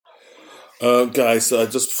Guys, I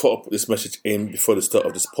just thought I'd put this message in before the start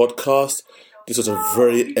of this podcast. This was a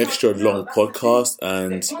very extra long podcast,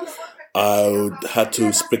 and I had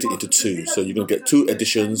to split it into two. So you're going to get two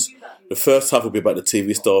editions. The first half will be about the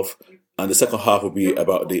TV stuff, and the second half will be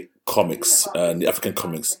about the comics, and the African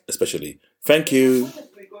comics especially. Thank you.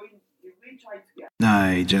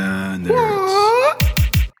 Niger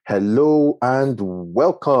Nerds. Hello and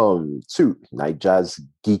welcome to Niger's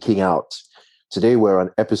Geeking Out. Today we're on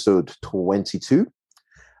episode 22,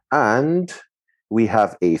 and we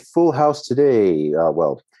have a full house today.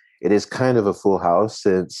 It is kind of a full house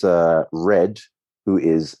since Red, who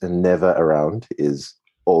is never around, is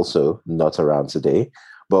also not around today.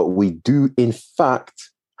 But we do, in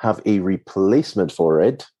fact, have a replacement for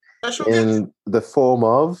Red in the form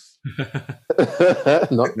of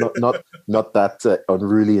not that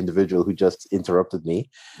unruly individual who just interrupted me,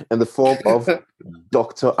 in the form of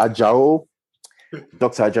Dr. Ajao.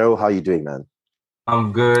 Dr. Ajao, how are you doing, man?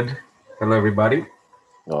 I'm good. Hello, everybody.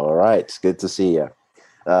 All right, good to see you.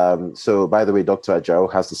 So, by the way, Dr.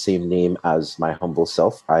 Ajao has the same name as my humble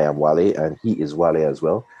self. I am Wale, and he is Wale as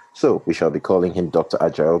well. So, we shall be calling him Dr.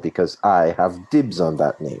 Ajao because I have dibs on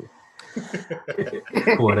that name.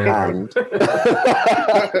 Whatever.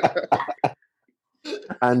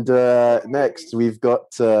 And next, we've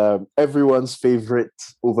got everyone's favorite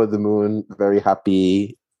over the moon, very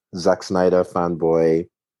happy Zack Snyder fanboy.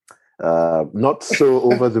 Not so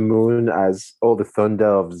over the moon as all the thunder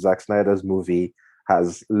of Zack Snyder's movie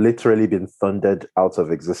has literally been thundered out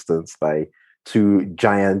of existence by two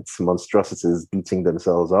giant monstrosities beating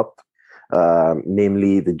themselves up,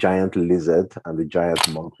 namely the giant lizard and the giant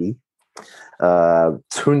monkey.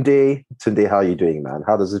 Tunde, how are you doing, man?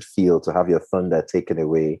 How does it feel to have your thunder taken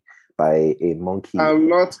away by a monkey? I'm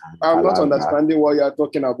not understanding what you're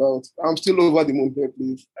talking about. I'm still over the moon here,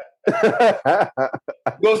 please.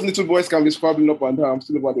 Those little boys can be squabbling up and down. I'm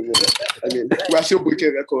still over the moon. I mean, we're still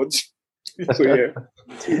breaking records. So yeah.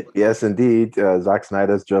 Yes, indeed. Zack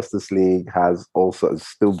Snyder's Justice League has also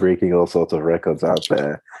still breaking all sorts of records out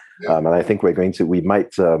there. And I think we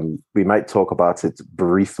might talk about it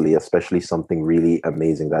briefly, especially something really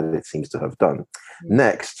amazing that it seems to have done.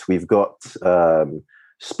 Next, we've got,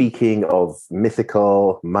 speaking of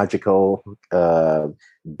mythical, magical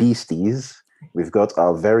beasties, we've got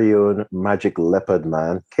our very own magic leopard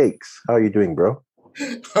man, Cakes. How are you doing, bro?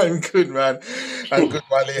 I'm good, man. I'm good,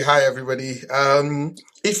 Wale. Hi, everybody.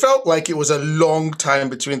 It felt like it was a long time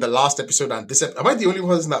between the last episode and this episode. Am I the only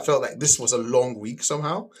person that felt like this was a long week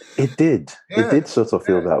somehow? It did. Yeah. It did sort of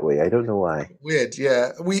feel that way. I don't know why. Weird,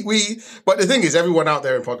 yeah. But the thing is, everyone out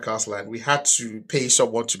there in podcast land, we had to pay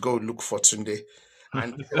someone to go look for Tunde.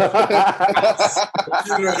 And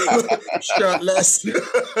shirtless, having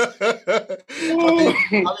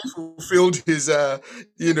fulfilled his, the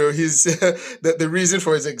reason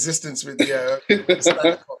for his existence with the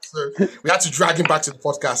so we had to drag him back to the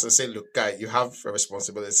podcast and say, "Look, guy, you have a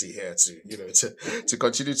responsibility here to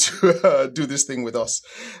continue to do this thing with us."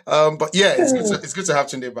 But yeah, it's good to have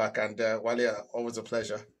Tunde back, and Wale, always a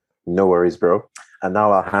pleasure. No worries, bro. And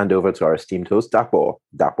now I'll hand over to our esteemed host, Dapo.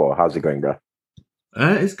 Dapo, how's it going, bro?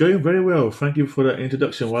 It's going very well. Thank you for that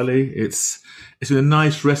introduction, Wale. It's been a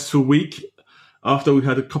nice, restful week. After we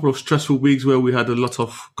had a couple of stressful weeks where we had a lot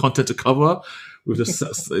of content to cover with the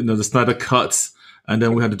Snyder Cut, and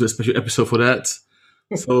then we had to do a special episode for that.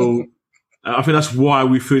 So I think that's why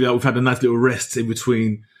we feel that we've had a nice little rest in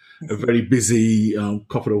between a very busy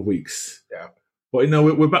couple of weeks. Yeah. But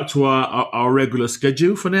we're back to our regular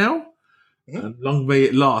schedule for now. Mm-hmm. And long may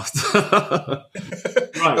it last.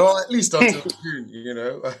 Right. Well, at least until June,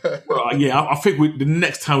 Well, yeah, I think the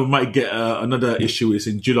next time we might get another issue is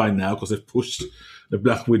in July now because they've pushed the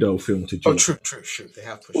Black Widow film to June. Oh, true. They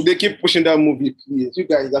have pushed. They keep pushing that movie, please. You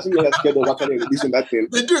guys, I think you're scared of actually releasing that thing.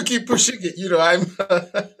 They do keep pushing it. I'm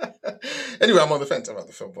anyway. I'm on the fence about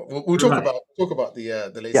the film, but we'll talk about the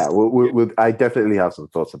latest. Yeah, we'll I definitely have some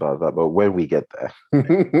thoughts about that, but when we get there.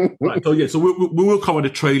 Right. So we will cover the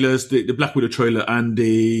trailers, the Black Widow trailer and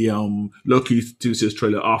the Loki 2 series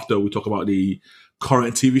trailer after we talk about the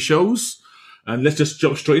current TV shows. And let's just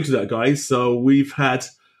jump straight into that, guys. So we've had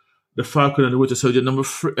The Falcon and the Winter Soldier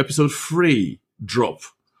episode 3 drop.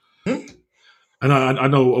 And I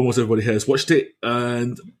know almost everybody here has watched it.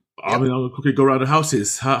 And I mean, I'll quickly go around the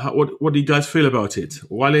houses. What do you guys feel about it?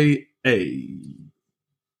 Wale A.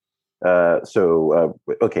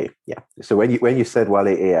 Okay, yeah. So when you said Wale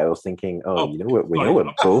A, I was thinking, we know what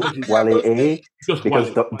both Wale A,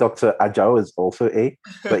 because Dr. Ajao is also A.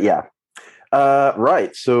 But yeah.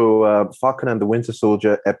 Right. So Falcon and the Winter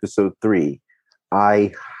Soldier episode 3.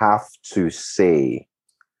 I have to say,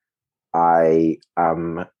 I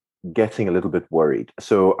am getting a little bit worried.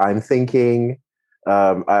 So I'm thinking,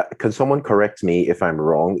 can someone correct me if I'm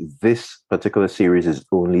wrong? This particular series is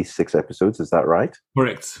only 6 episodes. Is that right?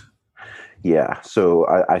 Correct. Yeah. So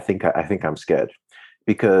I think I'm scared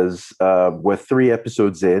because we're 3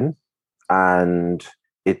 episodes in, and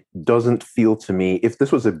it doesn't feel to me, if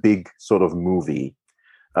this was a big sort of movie,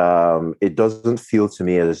 it doesn't feel to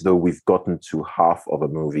me as though we've gotten to half of a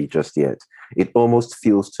movie just yet. It almost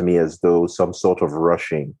feels to me as though some sort of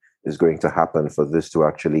rushing is going to happen for this to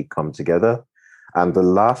actually come together. And the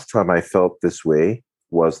last time I felt this way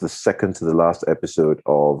was the second to the last episode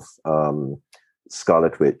of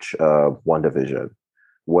Scarlet Witch, WandaVision,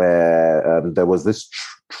 where there was this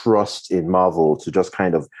trust in Marvel to just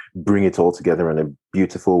kind of bring it all together in a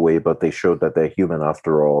beautiful way, but they showed that they're human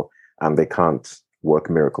after all, and they can't work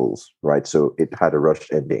miracles, right? So it had a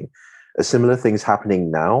rushed ending. A similar thing's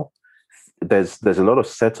happening now. There's a lot of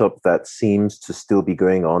setup that seems to still be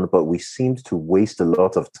going on, but we seemed to waste a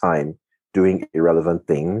lot of time doing irrelevant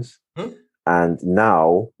things. And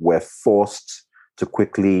now we're forced to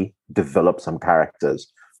quickly develop some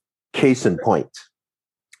characters. Case in point,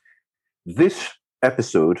 this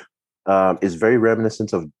episode is very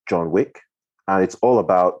reminiscent of John Wick, and it's all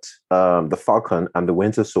about the Falcon and the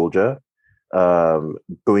Winter Soldier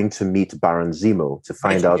going to meet Baron Zemo to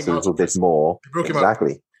find out a little bit more.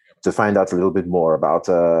 Exactly. To find out a little bit more about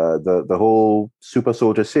the whole super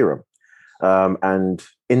soldier serum. And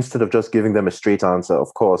instead of just giving them a straight answer,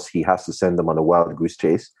 of course, he has to send them on a wild goose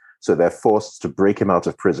chase. So they're forced to break him out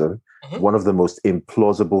of prison. One of the most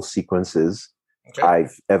implausible sequences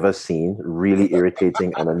I've ever seen. Really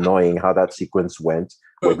irritating and annoying how that sequence went.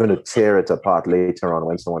 We're going to tear it apart later on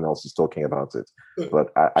when someone else is talking about it.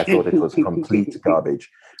 But I thought it was complete garbage.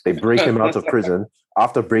 They break him out of prison.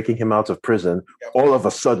 After breaking him out of prison, all of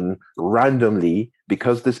a sudden, randomly,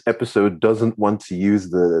 because this episode doesn't want to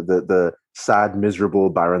use the sad, miserable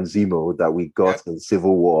Baron Zemo that we got in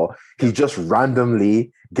Civil War, he just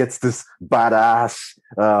randomly gets this badass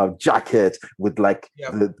jacket with like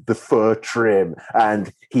the fur trim,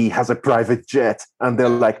 and he has a private jet, and they're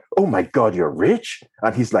like, "Oh my God, you're rich?"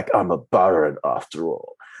 And he's like, "I'm a baron after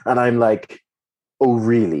all." And I'm like, "Oh,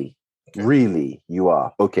 really? Really? You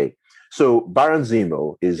are? Okay." So Baron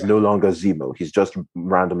Zemo is no longer Zemo. He's just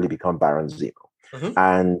randomly become Baron Zemo.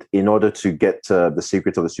 And in order to get the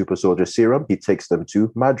secret of the super soldier serum, he takes them to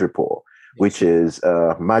Madripoor, which is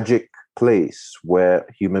a magic place where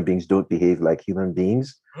human beings don't behave like human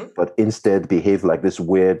beings, but instead behave like this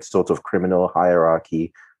weird sort of criminal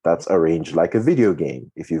hierarchy that's arranged like a video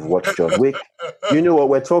game. If you've watched John Wick, you know what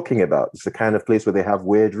we're talking about. It's the kind of place where they have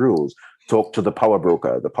weird rules. Talk to the power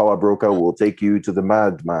broker. The power broker will take you to the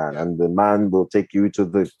madman, and the man will take you to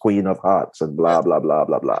the Queen of Hearts, and blah, blah, blah,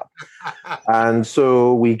 blah, blah. And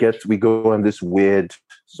so we go on this weird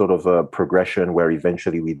sort of a progression where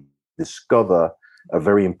eventually we discover a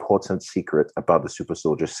very important secret about the super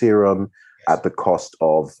soldier serum at the cost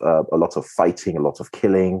of a lot of fighting, a lot of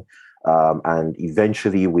killing. And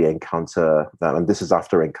eventually we encounter that, and this is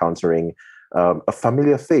after encountering a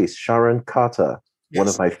familiar face, Sharon Carter, one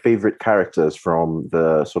of my favorite characters from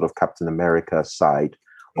the sort of Captain America side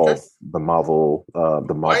of the Marvel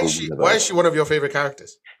universe. Why is she one of your favorite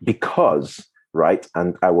characters? Because, right,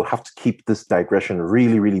 and I will have to keep this digression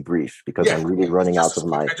really, really brief because I'm really running out of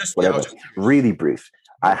my whatever. Really brief.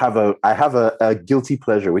 I have a guilty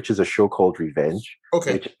pleasure, which is a show called Revenge,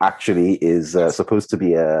 which actually is supposed to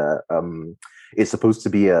be a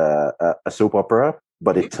soap opera,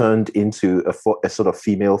 but it turned into a sort of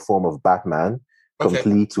female form of Batman,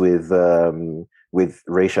 complete with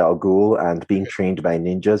Ra's al Ghul and being trained by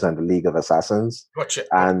ninjas and the League of Assassins.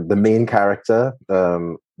 And the main character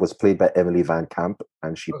was played by Emily Van Camp,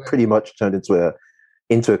 and she pretty much turned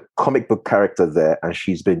into a comic book character there, and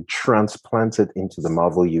she's been transplanted into the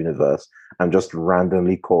Marvel universe and just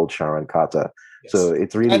randomly called Sharon Carter. Yes. So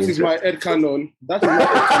it's really that is my headcanon. That is my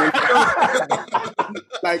headcanon.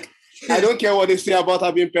 Like, I don't care what they say about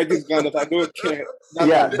her being Peggy's granddaughter. I don't care.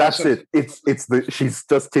 That's it. She's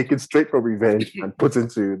just taken straight from Revenge and put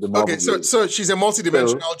into the Marvel. Okay, so she's a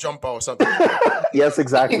multidimensional jumper or something. Yes,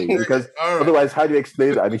 exactly. Because otherwise, how do you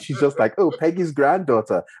explain that? I mean, she's just like, oh, Peggy's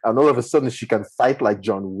granddaughter, and all of a sudden she can fight like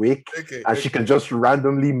John Wick, and she can just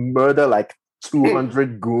randomly murder like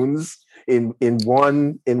 200 goons in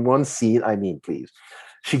one scene. I mean, please.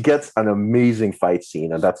 She gets an amazing fight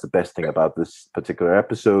scene, and that's the best thing about this particular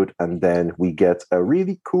episode. And then we get a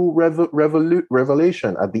really cool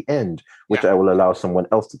revelation at the end, which I will allow someone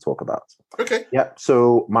else to talk about. Okay. Yeah.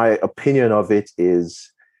 So my opinion of it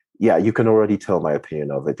is, you can already tell my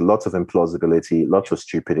opinion of it. Lots of implausibility, lots of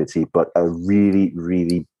stupidity, but a really,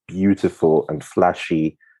 really beautiful and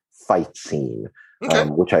flashy fight scene, Okay.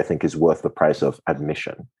 which I think is worth the price of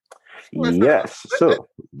admission. Well, Yes, so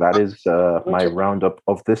that is my roundup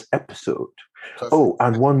of this episode. Perfect. Oh,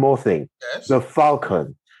 and one more thing. Yes. The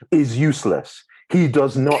Falcon is useless. He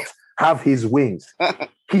does not have his wings.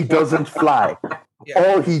 He doesn't fly. Yeah.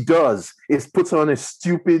 All he does is put on a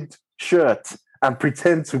stupid shirt and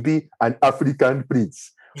pretend to be an African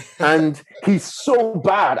prince. And he's so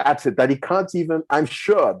bad at it that he can't even, I'm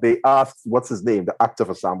sure they asked, what's his name, the actor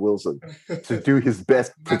for Sam Wilson, to do his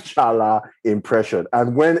best T'Challa impression.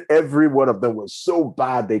 And when every one of them was so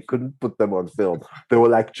bad, they couldn't put them on film. They were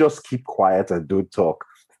like, just keep quiet and don't talk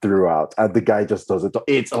throughout. And the guy just doesn't talk.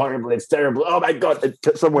 It's horrible. It's terrible. Oh my God.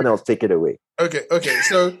 Someone else take it away. Okay.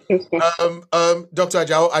 So, Dr.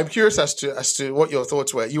 Ajao, I'm curious as to what your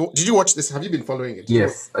thoughts were. Did you watch this? Have you been following it?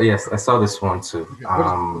 Yes, I saw this one too.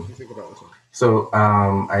 What did you think about this one? So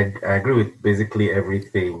I agree with basically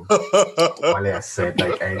everything Wale has said.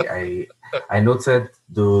 Like I noted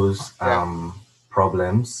those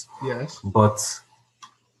problems, Yes. but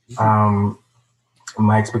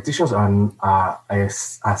my expectations are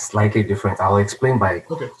slightly different. I'll explain by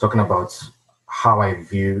talking about how I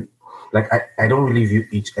view. Like I don't really view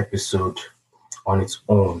each episode on its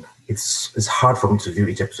own. It's hard for me to view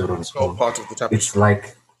each episode on its own. Part of the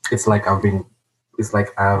tapestry. It's like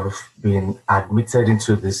I've been admitted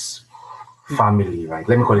into this family, right?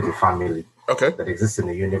 Let me call it a family. Okay. That exists in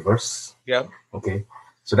the universe. Yeah. Okay.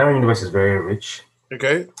 So that universe is very rich.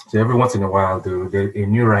 Okay. So every once in a while, a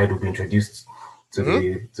new ride will be introduced to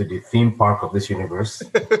the theme park of this universe.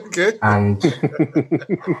 Okay. And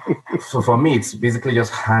so for me, it's basically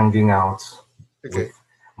just hanging out with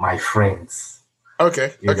my friends.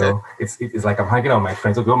 Okay. You know, it's like I'm hanging out with my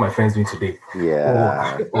friends. Okay, what my friends doing today?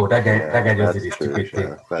 Yeah. Oh, that guy just did a stupid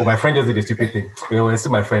thing. Oh, my friend just did a stupid thing. Oh, let's see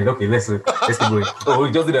my friend. Okay, let's keep going. Oh,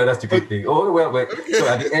 he just did another stupid thing. Oh, well. So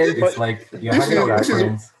at the end, it's like you're hanging out with your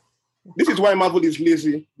friends. This is why Marvel is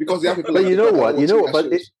lazy, because they have people. But you know what?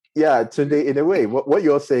 Yeah, today, in a way, what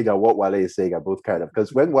you're saying and what Wale is saying are both kind of,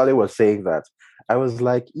 because when Wale was saying that, I was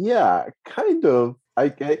like, yeah, kind of.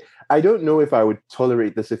 I don't know if I would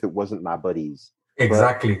tolerate this if it wasn't my buddies.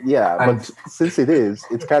 Exactly. But, yeah, but since it is,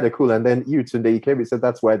 it's kind of cool. And then today, you came and said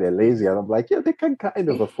that's why they're lazy, and I'm like, yeah, they can kind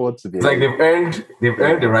of afford to be. It's like they've earned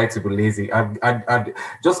the right to be lazy. I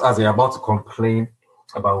just as they're about to complain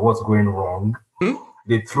about what's going wrong,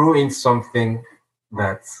 they throw in something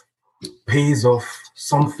that pays off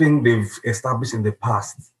something they've established in the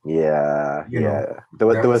past. Yeah, There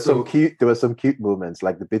were some cute moments,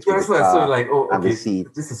 like the bits with the car and the seat.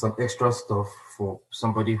 This is some extra stuff for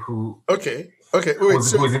somebody who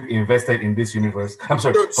who isn't invested in this universe. I'm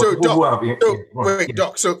sorry.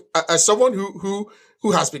 Doc. So as someone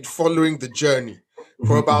who has been following the journey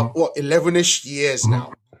for about 11ish years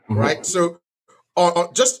now, right? So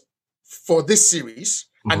just for this series.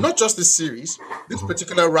 And not just this series, this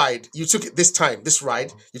particular ride, you took it this time.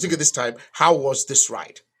 How was this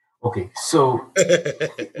ride? Okay, so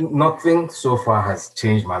nothing so far has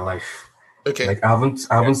changed my life. Okay, like I haven't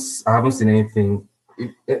seen anything.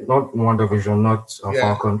 Not WandaVision, not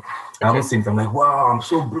Falcon. I haven't seen it. I'm like, wow, I'm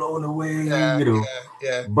so blown away.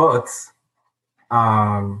 Yeah. But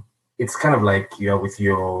it's kind of like you're with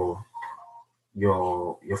your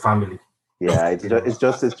family. Yeah, it's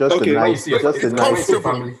just a nice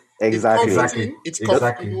family. Exactly.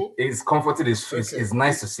 It's comforting. It's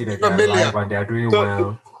nice to see that they're alive and they're doing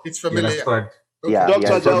well. It's familiar. Yeah,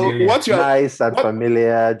 Dr. What's your nice and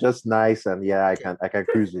familiar, just nice, and I can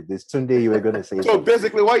cruise with this. Tunde, you were going to say so something.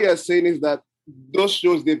 Basically what you're saying is that those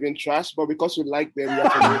shows, they've been trashed, but because you like them, you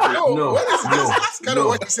have to No, that's kind of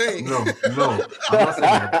what you're saying. No, I'm not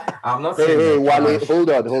saying that. I'm not saying Hey, that. Wale, hold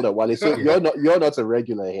on, Wale. So you're not a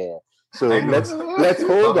regular here. So let's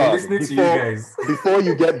hold on before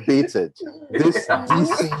you get baited. This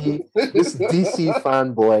DC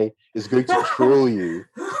fanboy is going to troll you.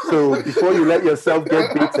 So before you let yourself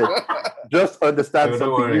get baited, just understand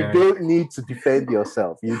something. You don't need to defend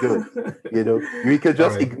yourself. You don't. You can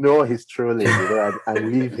just ignore his trolling,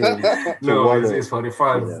 and leave him. It's for the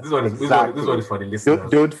fans. This one is for the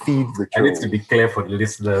listeners. Don't feed the troll. I need to be clear for the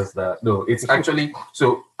listeners that it's actually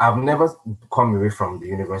so. I've never come away from the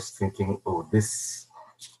universe thinking, oh, this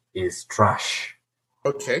is trash.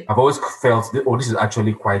 Okay. I've always felt, this is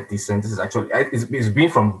actually quite decent. This is actually, it's been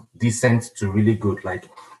from decent to really good, like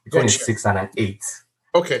between a 6 and an 8.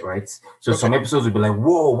 Okay. Right? So some episodes will be like,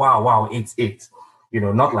 whoa, wow, 8.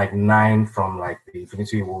 Not like 9 from like the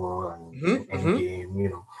Infinity War and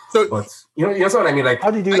Endgame, So, but you know what I mean? Like, how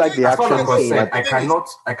did you like the action scene? I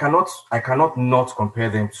cannot not compare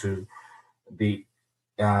them to the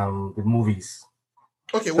movies.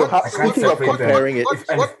 Okay, So how, speaking of comparing it,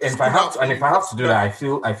 if I have to do that, I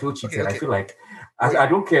feel cheated. I feel like I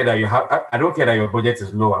don't care that I don't care that your budget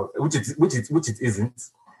is lower, which it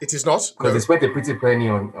isn't. It is not, because they spent a pretty penny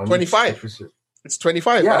on 25. It's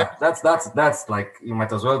 25. Yeah, that's like, you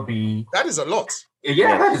might as well be. That is a lot.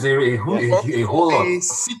 Yeah, that is a whole lot. For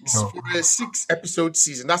a 6-episode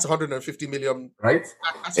season, that's 150 million. Right?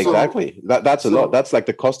 Exactly. That's a lot. That's like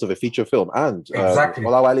the cost of a feature film. And exactly.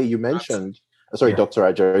 Olawale, you mentioned. Sorry, Dr.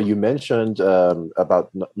 Ajero, you mentioned about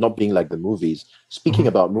not being like the movies. Speaking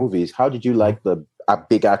about movies, how did you like a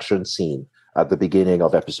big action scene at the beginning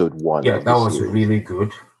of episode 1? Yeah, that was really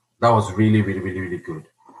good. That was really, really, really, really good.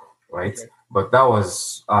 Right? Okay. But that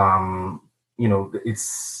was,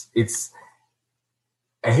 it's.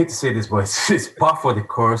 I hate to say this, but it's par for the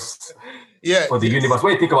course. Yeah. For the universe.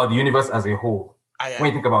 When you think about the universe as a whole, when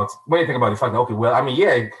you think about the fact that, okay, well, I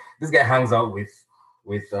mean, this guy hangs out with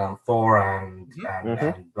Thor and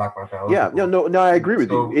Black Panther. No, I agree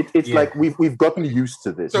with you. It's like we've gotten used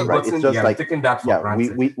to this, right? It's just like taking that for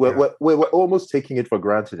granted. We're almost taking it for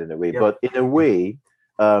granted in a way, but in a way,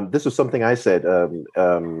 this was something I said,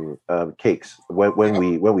 Cakes,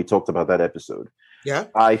 when we talked about that episode. Yeah,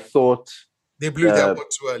 I thought they blew that one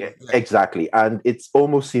too early. Exactly, and it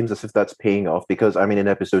almost seems as if that's paying off because I mean, in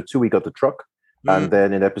episode 2 we got the truck. And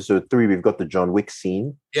then in episode 3, we've got the John Wick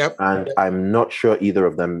scene. Yep. And I'm not sure either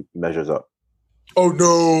of them measures up. Oh,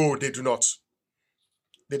 no, they do not.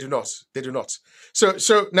 They do not. They do not.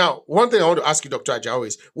 So now, one thing I want to ask you, Dr. Ajao,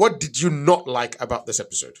 is what did you not like about this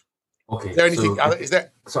episode? Okay. Is there anything?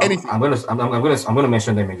 Anything? I'm gonna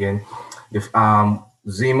mention them again. If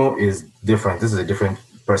Zemo is different, this is a different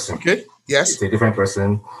person. Okay. Yes. It's a different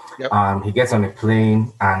person. Yep. He gets on a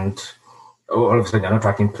plane and all of a sudden you're not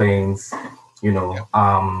tracking planes.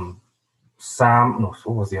 Sam. No,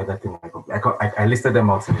 what was the other thing? I listed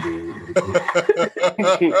them out in the group.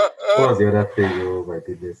 What was the other thing? I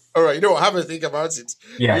did this. All right, have a think about it.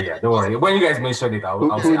 Yeah. Don't worry. When you guys mentioned it,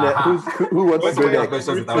 I'll say, who wants to go next?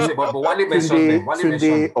 But Wale mentioned them.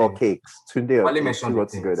 Tunde or Cakes? Tunde or Cakes? Who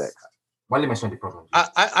wants to go next? Wale mentioned the problem.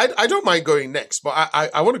 I don't mind going next, but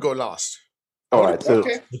I want to go last. All right. So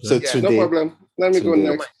Tunde. No problem. Let me go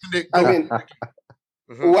next. I mean.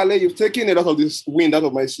 Wale, you've taken a lot of this wind out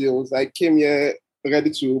of my sails. I came here ready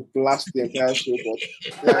to blast the entire show,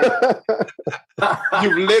 but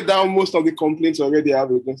you've laid down most of the complaints already I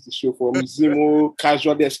have against the show, from Zemo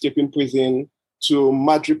casually escaping prison to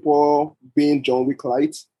Madripoor being John Wick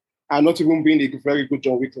light and not even being a very good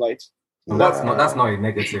John Wick light. No, that's not a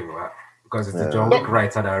negative, right? Because it's the John Wick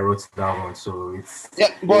writer that wrote that one, so it's I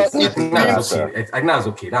think that's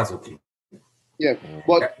okay. That's okay. Yeah,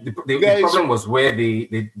 but the problem was where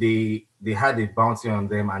they had a bounty on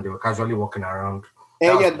them and they were casually walking around.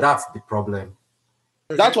 That's the problem.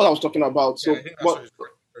 That's what I was talking about. So, but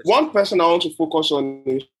one person I want to focus on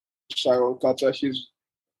is Sharon Carter. She's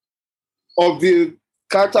of the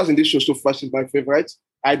characters in this show so far, she's my favorite.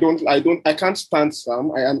 I can't stand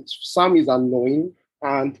Sam. Sam is annoying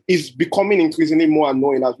and is becoming increasingly more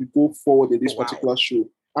annoying as we go forward in this particular show.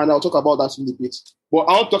 And I'll talk about that in a bit. But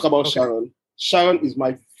I'll talk about Sharon. Sharon is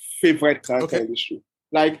my favorite character in this show.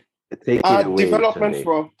 Like our development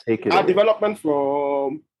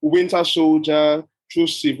from Winter Soldier through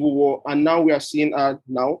Civil War, and now we are seeing her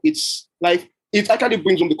now. It's like it actually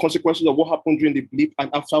brings on the consequences of what happened during the blip and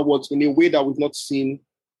afterwards in a way that we've not seen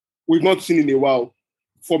in a while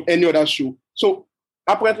from any other show. So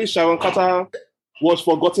apparently Sharon Carter was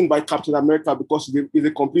forgotten by Captain America because he's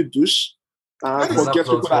a complete douche and forgets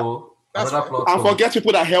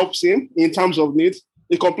people that helps him in times of need.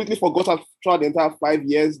 He completely forgot her throughout the entire 5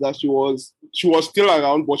 years that she was still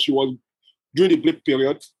around, but she was during the blip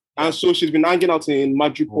period. And so she's been hanging out in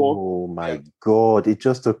Madripoor. Oh my God. It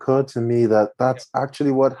just occurred to me that that's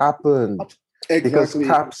actually what happened. Exactly. Because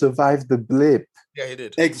Cap survived the blip. Yeah, he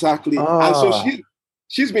did. Exactly. And so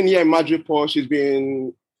she's been here in Madripoor. She's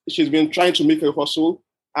been trying to make a hustle.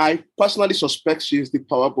 I personally suspect she's the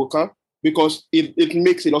power broker because it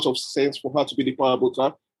makes a lot of sense for her to be the power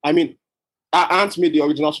broker. I mean, her aunt made the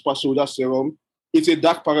original Super Soldier Serum. It's a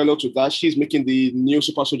dark parallel to that. She's making the new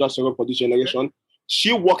Super Soldier Serum for this generation.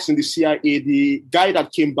 She works in the CIA. The guy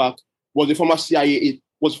that came back was a former CIA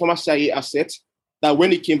asset that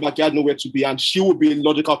when he came back, he had nowhere to be. And she would be a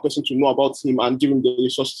logical person to know about him and give him the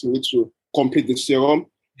resources he needs to complete the serum.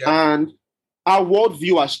 Yeah. And our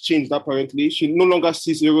worldview has changed, apparently. She no longer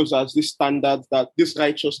sees heroes as this standard, that this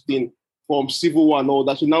righteous thing from Civil War and all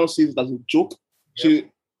that. She now sees it as a joke. Yeah. She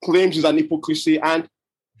claims it's an hypocrisy, and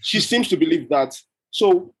she seems to believe that.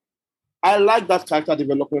 So I like that character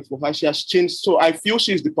development for her. She has changed. So I feel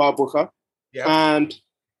she's the power broker. Yeah. And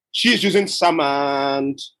she's using Sam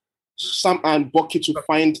and Bucky to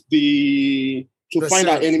find find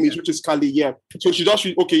our enemies, which is Kali. Yeah. So she just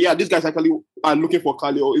okay. Yeah, these guys actually are looking for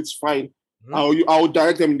Kali. Oh, it's fine. I'll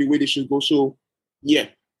direct them in the way they should go. So yeah.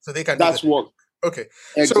 So they can. That's what. Okay.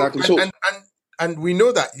 Exactly. So and we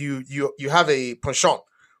know that you have a penchant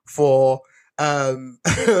for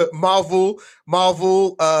Marvel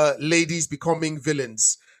ladies becoming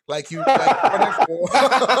villains. Like you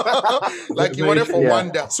wanted for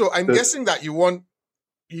Wanda. So I'm guessing that you want.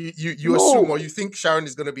 You assume or you think Sharon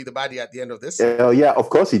is going to be the baddie at the end of this? Yeah, of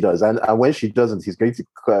course he does. And when she doesn't, he's going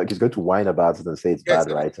to whine about it and say it's bad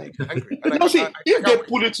writing.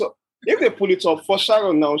 If they pull it off for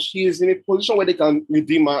Sharon now, she is in a position where they can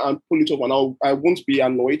redeem her and pull it off, and I won't be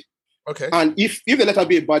annoyed. Okay. And if they let her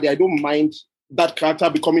be a baddie, I don't mind that character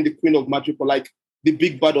becoming the queen of Madripoor, like the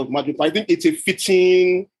big bad of Madripoor. I think it's a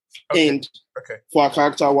fitting end for her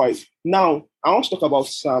character-wise. Now, I want to talk about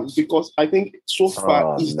Sam because I think so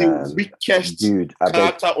far he's the weakest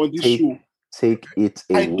character on this show. Take it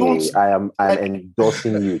away. I am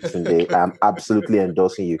endorsing you today. I'm absolutely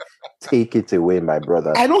endorsing you. Take it away, my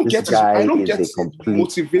brother. I don't get his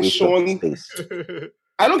motivation.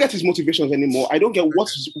 I don't get his motivations anymore. I don't get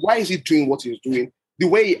why is he doing what he's doing? The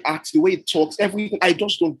way he acts, the way he talks, everything. I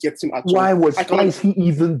just don't get him at all. Why is he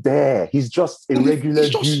even there? He's just a regular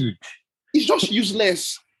dude. He's just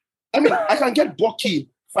useless. I mean, I can get Bucky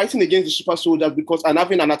fighting against the super soldiers and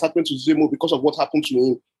having an attachment to Zemo because of what happened to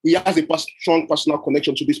him. He has a strong personal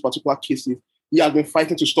connection to this particular case. He has been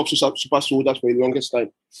fighting to stop super soldiers for the longest time.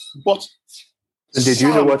 But do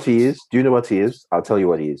you know what he is? Do you know what he is? I'll tell you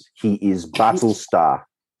what he is. He is Battlestar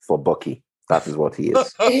for Bucky. That is what he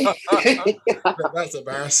is. That's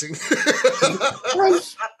embarrassing.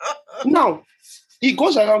 Now, he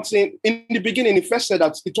goes around saying, in the beginning, he first said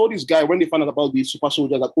that he told this guy when they found out about the super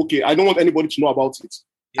soldiers that, okay, I don't want anybody to know about it.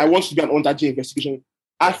 Yeah. I want to be an underage investigation.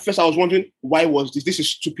 At first, I was wondering, why was this? This is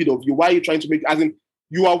stupid of you. Why are you trying to make, as in,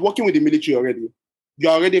 you are working with the military already.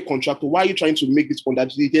 You're already a contractor. Why are you trying to make this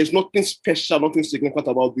underage? There's nothing special, nothing significant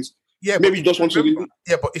about this. Yeah, maybe you just want to.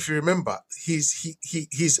 Yeah, but if you remember,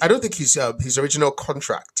 he's. I don't think his original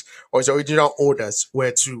contract or his original orders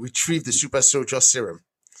were to retrieve the super soldier serum.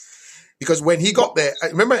 Because when he got there, I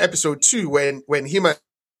remember episode 2 when him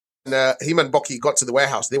and Bucky got to the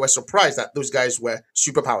warehouse, they were surprised that those guys were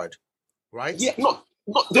superpowered, right? Yeah, no,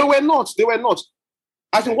 they were not. They were not.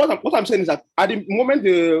 I think what I'm saying is that at the moment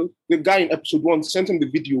the guy in episode 1 sent him the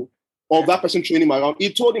video of that person training him around,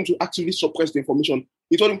 he told him to actively suppress the information.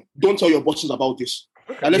 He told him, "Don't tell your bosses about this."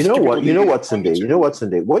 You know what,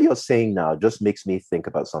 Sunday? What you're saying now just makes me think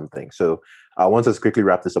about something. So I want us to quickly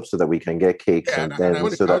wrap this up so that we can get cakes so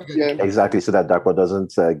that Dakwa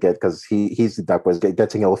doesn't get, because he's Dakwa's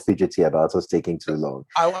getting all fidgety about us taking too long.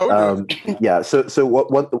 So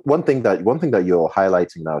one thing that you're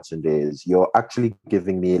highlighting now, Tunde, is you're actually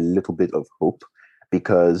giving me a little bit of hope,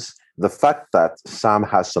 because the fact that Sam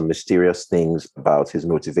has some mysterious things about his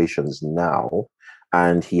motivations now,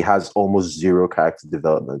 and he has almost zero character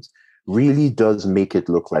development, really does make it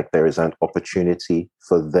look like there is an opportunity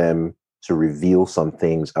for them to reveal some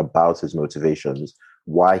things about his motivations,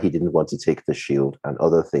 why he didn't want to take the shield and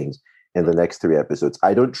other things in the next 3 episodes.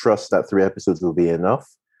 I don't trust that 3 episodes will be enough,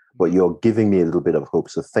 but you're giving me a little bit of hope.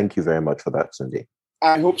 So thank you very much for that, Sunday.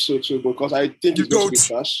 I hope so too, because I think it's going to be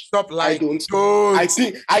trash. Stop lying. I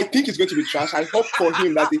think it's going to be trash. I hope for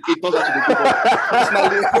him that it doesn't have to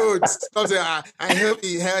be good. Stop saying, I hope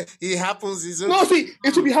he happens. No, see,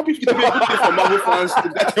 it will be happy if it will be a good thing for Marvel fans to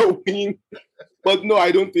get a win. But no, I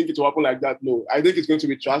don't think it will happen like that. No, I think it's going to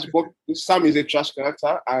be trash. But Sam is a trash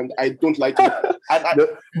character, and I don't like it.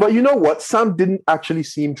 But you know what? Sam didn't actually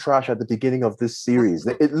seem trash at the beginning of this series.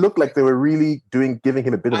 It looked like they were really giving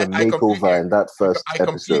him a bit of a makeover in that first episode.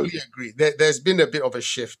 I completely agree. There's been a bit of a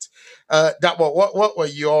shift. What were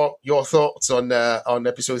your thoughts on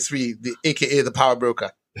episode 3, aka the Power Broker?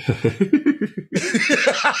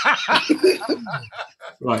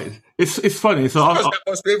 Right. It's funny. So that was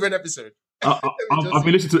my favorite episode. I've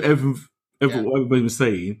been listening to what everybody was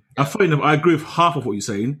saying. And funny enough, I agree with half of what you're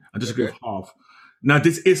saying. I disagree with half. Now,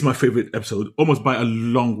 this is my favorite episode, almost by a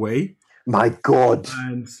long way. My God.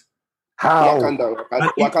 And how?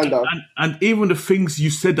 Wakanda. And even the things you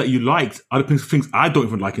said that you liked are the things I don't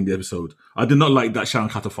even like in the episode. I did not like that Sharon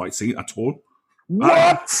Carter fight scene at all.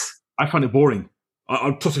 What? I found it boring. I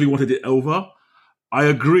totally wanted it over. I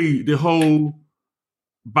agree. The whole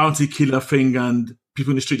bounty killer thing and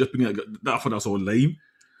people in the street just being like that, I thought that was all lame.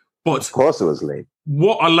 But of course it was lame.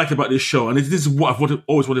 What I like about this show, and this is what I've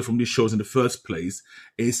always wanted from these shows in the first place,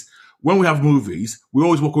 is when we have movies, we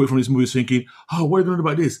always walk away from these movies thinking, oh, what are you doing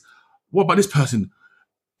about this? What about this person?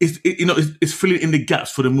 it's filling in the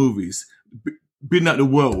gaps for the movies, being out the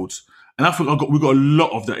world. And I think we got a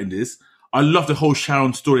lot of that in this. I love the whole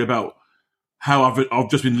Sharon story about how I've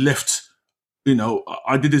just been left.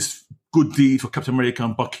 I did this good deed for Captain America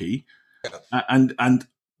and Bucky, and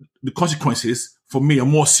the consequences for me are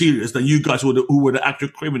more serious than you guys who were the actual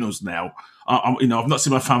criminals. Now, I've not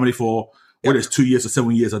seen my family for whether it's 2 years or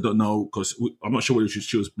 7 years. I don't know, because I'm not sure whether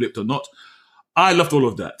she was blipped or not. I loved all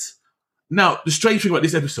of that. Now, the strange thing about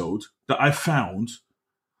this episode that I found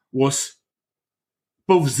was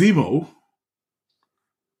both Zemo,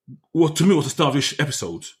 to me, was a star of this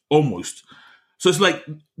episode, almost. So it's like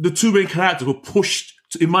the two main characters were pushed,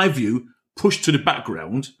 in my view, pushed to the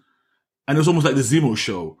background, and it was almost like the Zemo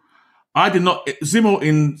show. Zemo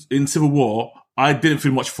in Civil War, I didn't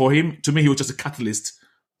feel much for him. To me, he was just a catalyst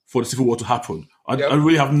for the Civil War to happen. I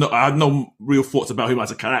really I had no real thoughts about him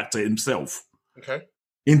as a character himself. Okay.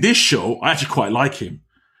 In this show, I actually quite like him.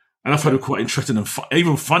 And I found him quite interesting and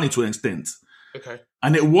even funny to an extent. Okay.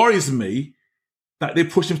 And it worries me that they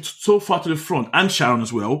pushed him so far to the front, and Sharon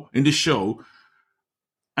as well, in this show.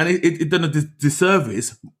 And it done a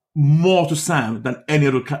disservice more to Sam than any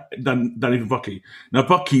other than even Bucky. Now,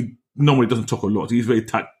 Bucky normally doesn't talk a lot. He's very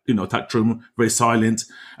tactrum, very silent.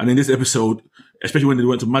 And in this episode, especially when they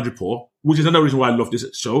went to Madripoor, which is another reason why I love this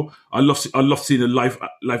show. I love seeing the live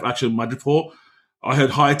action Madripoor. I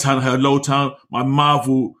heard High Town, I heard Low Town. My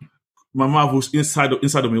Marvel's inside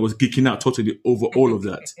of me was geeking out totally over all of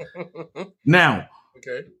that. Now,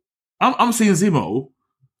 okay, I'm seeing Zemo,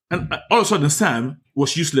 and all of a sudden Sam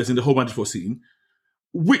was useless in the whole Madripoor scene,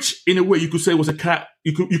 which in a way you could say was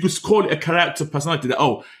you could call it a character personality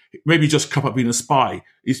that maybe just crap up being a spy.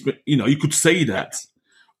 You could say that,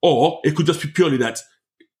 or it could just be purely that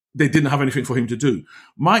they didn't have anything for him to do.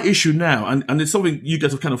 My issue now, and it's something you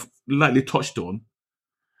guys have kind of lightly touched on,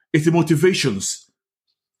 is the motivations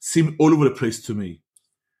seem all over the place to me.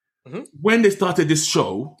 Mm-hmm. When they started this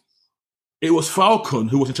show, it was Falcon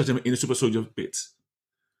who was interested in the super soldier bit.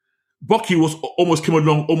 Bucky came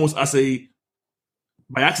along almost as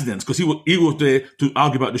by accident, because he was there to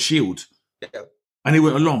argue about the shield. Yeah. And he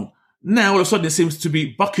went along. Now, all of a sudden, it seems to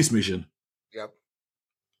be Bucky's mission. Yeah.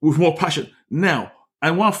 With more passion. Now,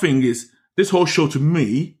 and one thing is, this whole show to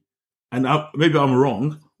me, and maybe I'm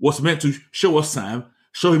wrong, was meant to show us Sam,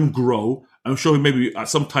 show him grow, and show him maybe at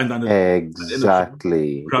some time down the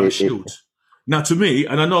exactly grab the shield. Now, to me,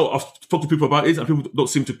 and I know I've talked to people about it, and people don't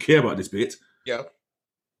seem to care about this bit. Yeah.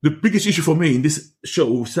 The biggest issue for me in this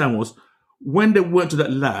show with Sam was when they went to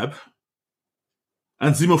that lab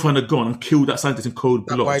and Zemo found a gun and killed that scientist in cold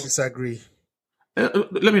blood. I disagree.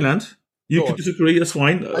 Let me land. You can disagree. That's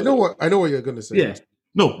fine. I know what you're going to say. Yeah.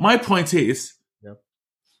 No, my point is,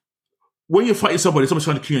 when you're fighting somebody's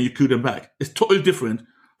trying to kill you and you kill them back, it's totally different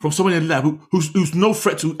from someone in the lab who's no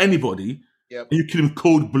threat to anybody, and you kill him in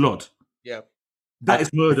cold blood. Yeah. That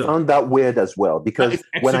is murder. I found that weird as well, because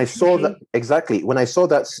when I saw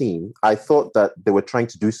that scene, I thought that they were trying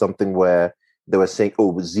to do something where they were saying,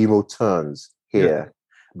 Zemo turns here.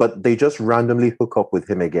 But they just randomly hook up with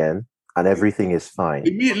him again, and everything is fine.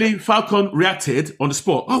 Immediately, Falcon reacted on the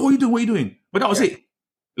spot. Oh, what are you doing? But that was it.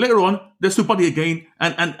 Later on, they're still buddy again,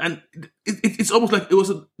 and it's almost like it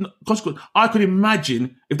was a consequence. I could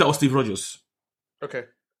imagine if that was Steve Rogers. Okay.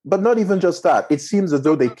 But not even just that. It seems as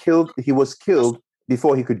though he was killed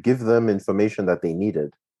before he could give them information that they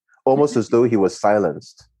needed. Almost as though he was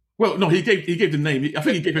silenced. Well, no, he gave the name. I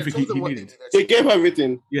think he gave everything he needed. He gave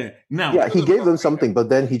everything. Yeah. Now. Yeah, he gave them something, but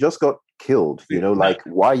then he just got killed.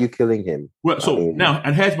 Why are you killing him? Well, now,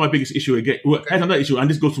 and here's my biggest issue again. Well, here's another issue, and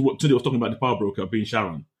this goes to what Tunde was talking about, the power broker being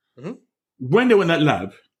Sharon. Mm-hmm. When they were in that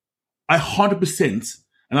lab, I 100%,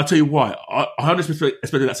 and I'll tell you why, I 100%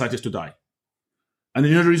 expected that scientist to die. And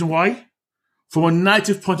you know the reason why? From a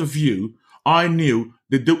native point of view, I knew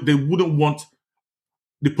they wouldn't want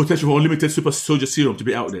the potential for unlimited super soldier serum to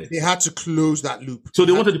be out there. They had to close that loop. So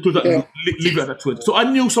they wanted to close that loop, leave it at that 20. So I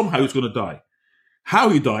knew somehow he was going to die. How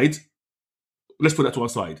he died, let's put that to one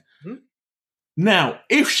side. Mm-hmm. Now,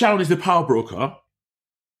 if Sharon is the power broker,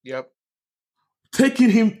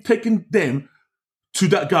 taking them to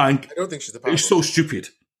that guy, I don't think she's the power broker. It's so stupid.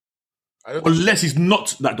 Unless he's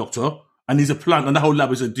not that doctor and he's a plant and that whole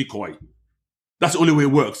lab is a decoy. That's the only way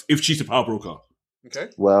it works if she's the power broker. Okay.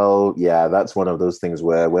 Well, yeah, that's one of those things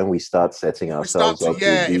where when we start setting ourselves up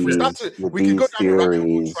with these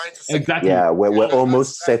theories, exactly. Yeah, we're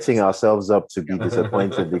almost setting ourselves up to be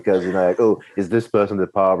disappointed because is this person the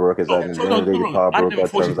power broker? The power broker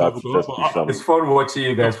turns out to just be some. It's fun watching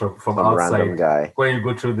you guys from outside random guy when you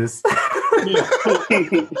go through this.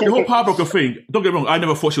 The whole power broker thing. Don't get me wrong. I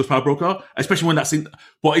never thought she was power broker, especially when that scene.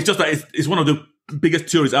 But it's just that it's one of the biggest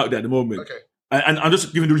theories out there at the moment. Okay. And I'm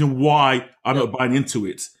just giving the reason why I'm not buying into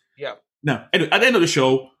it. Yeah. Now, anyway, at the end of the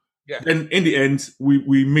show, then in the end,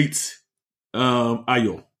 we meet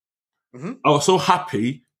Ayo. Mm-hmm. I was so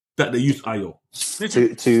happy that they used Ayo.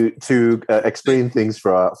 To explain things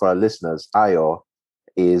for our listeners, Ayo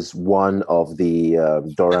is one of the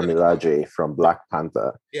Dora Milaje from Black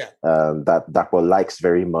Panther. Yeah. That Dapo likes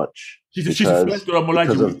very much. She's the first Dora Milaje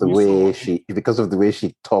because of the way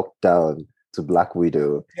she talked down to Black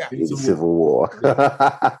Widow in Civil War.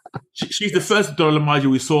 She's the first Dora Milaje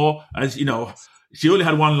we saw, and she only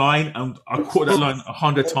had one line, and I quote that line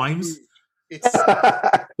 100 times. It's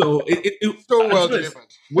so well delivered.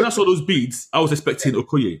 When I saw those beads, I was expecting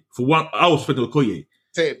Okoye. For one, I was expecting Okoye.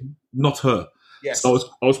 Same. Not her. Yes. So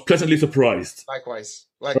I was pleasantly surprised. Likewise.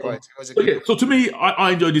 So to me,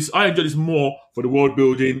 I enjoyed this. I enjoyed this more for the world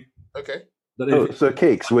building. Okay. So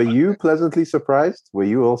Cakes, were you pleasantly surprised? Were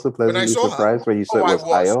you also pleasantly surprised when you saw it was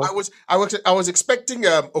Ayo? I was expecting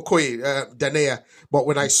Okoye, Danea, but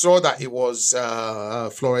when I saw that it was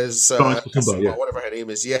Flores, whatever her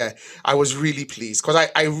name is, I was really pleased because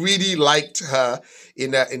I really liked her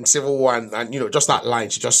in Civil War, and just that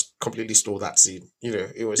line, she just completely stole that scene.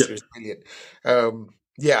 It was brilliant.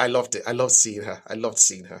 I loved it. I loved seeing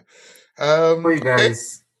her.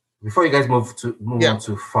 Before you guys move on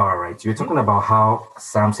too far, right? You're talking about how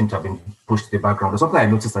Sam seemed to have been pushed to the background. There's something I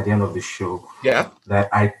noticed at the end of the show. Yeah. That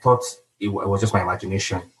I thought it was just my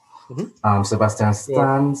imagination. Mm-hmm. Sebastian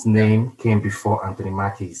Stan's name came before Anthony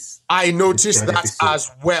Mackie's. I noticed that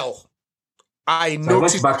as well. I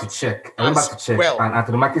went back to check. And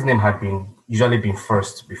Anthony Mackie's name had usually been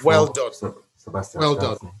first before. Well done. Sebastian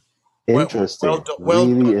Stan's name. Interesting.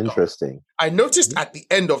 Really interesting. I noticed at the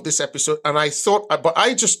end of this episode, and I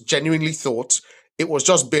just genuinely thought it was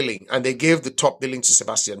just billing, and they gave the top billing to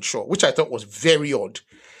Sebastian Shaw, which I thought was very odd.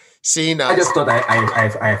 I just thought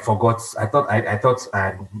I forgot. I thought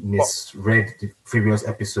I misread the previous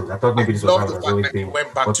episodes. I thought maybe this was how it was always been.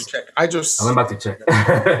 Went back to check. I went back to check.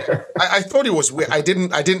 I thought it was weird. I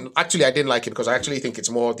didn't like it because I actually think it's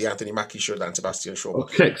more the Anthony Mackie show than Sebastian Shaw.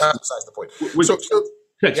 Okay. That's besides the point.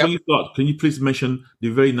 When you start, can you please mention the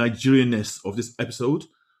very Nigerianness of this episode?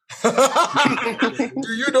 Do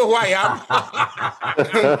you know who I am?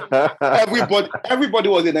 Everybody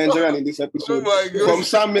was a Nigerian in this episode. Oh my God. From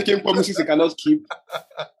Sam making promises he cannot keep.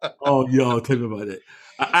 Oh, tell me about it.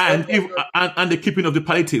 And the keeping of the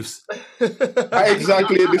palliatives.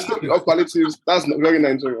 Exactly, the keeping of palliatives. That's very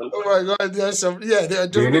Nigerian. Oh my God, there's some. Yeah, they are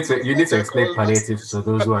just. You need to explain palliatives so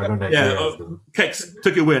those who are not Nigerians. Kex,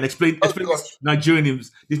 take it away and explain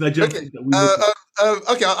Nigerians. These Nigerians that we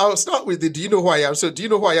okay, I'll start with the "Do you know who I am?" So, "Do you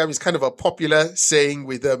know who I am?" is kind of a popular saying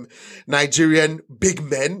with Nigerian big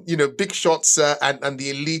men, big shots, and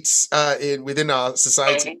the elites within our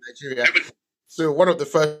society in Nigeria. So, one of the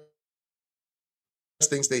first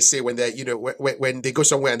things they say when they're when they go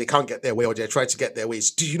somewhere and they can't get their way or they're trying to get their ways,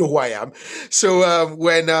 "Do you know who I am?" So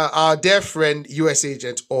when our dear friend US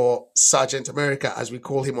agent, or Sergeant America as we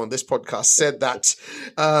call him on this podcast, said that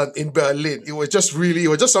in Berlin, it was just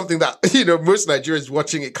something that most Nigerians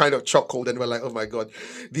watching it kind of chuckled and were like, oh my God,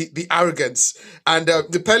 the arrogance. And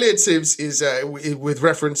the palliatives is with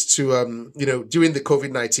reference to during the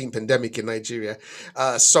COVID-19 pandemic in Nigeria,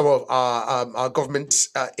 some of our government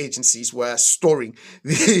agencies were storing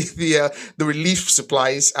the relief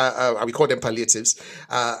supplies, and we call them palliatives,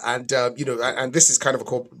 and this is kind of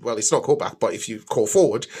it's not a callback, but if you call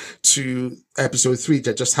forward to episode 3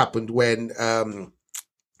 that just happened when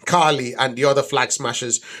Carly and the other flag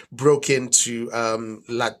smashers broke into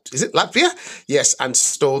is it Latvia? Yes, and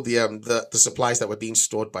stole the supplies that were being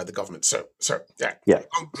stored by the government. So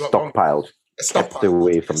stockpiled. Kept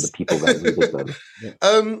away from the people that needed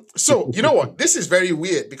them. So, you know what? This is very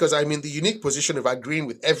weird because I'm in the unique position of agreeing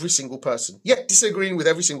with every single person, yet disagreeing with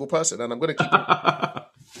every single person, and I'm going to keep it.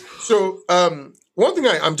 So, one thing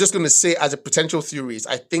I'm just going to say as a potential theory is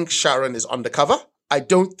I think Sharon is undercover. I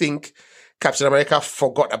don't think Captain America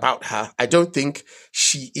forgot about her. I don't think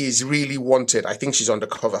she is really wanted. I think she's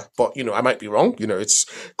undercover, but I might be wrong. It's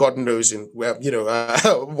God knows in where,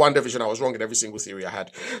 WandaVision, I was wrong in every single theory I had.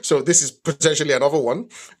 So this is potentially another one.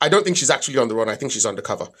 I don't think she's actually on the run. I think she's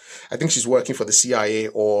undercover. I think she's working for the CIA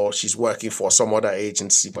or she's working for some other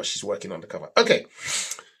agency, but she's working undercover. Okay.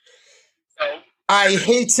 I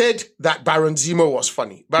hated that Baron Zemo was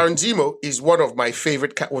funny. Baron Zemo is one of my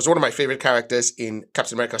favorite characters in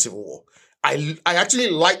Captain America: Civil War. I actually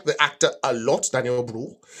like the actor a lot, Daniel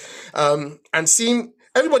Brühl. And seeing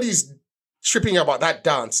everybody's tripping about that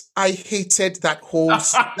dance, I hated that whole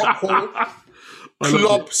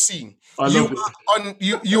club scene. You're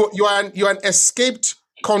an escaped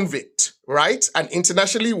convict, right? An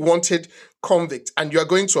internationally wanted convict, and you are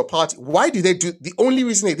going to a party. Why did they do? The only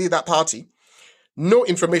reason they did that party, no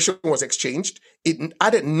information was exchanged. It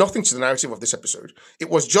added nothing to the narrative of this episode. It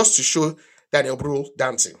was just to show Daniel Brühl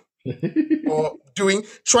dancing or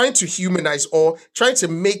trying to humanize or trying to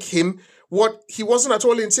make him what he wasn't at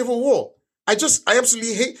all in Civil War. I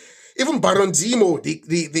absolutely hate. Even Baron Zemo,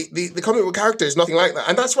 the comic book character, is nothing like that.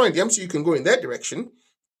 And that's fine. The MCU can go in their direction,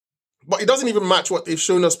 but it doesn't even match what they've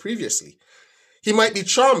shown us previously. He might be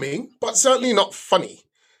charming, but certainly not funny.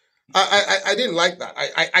 I didn't like that.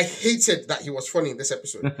 I hated that he was funny in this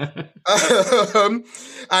episode.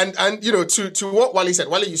 And you know, to what Wale said.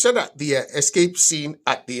 Wale, you said that the escape scene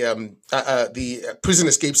at the prison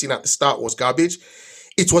escape scene at the start was garbage.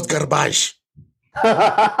 It was garbage.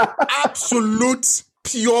 Absolute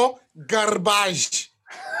pure garbage.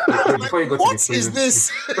 What is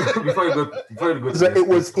this? Before you go So it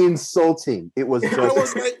was insulting. It was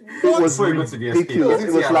just. It was ridiculous.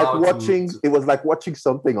 It was like watching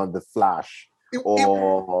something on The Flash,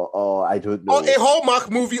 or I don't know, or a Hallmark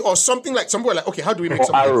movie, or something like somewhere like, okay, how do we make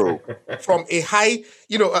something from a high,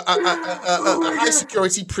 a high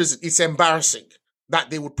security prison? It's embarrassing that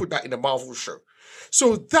they would put that in a Marvel show.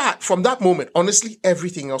 So from that moment, honestly,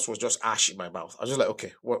 everything else was just ash in my mouth. I was just like,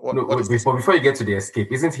 okay, before you get to the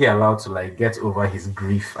escape, isn't he allowed to like get over his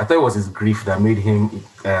grief? I thought it was his grief that made him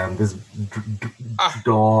this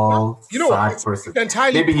dull, sad person.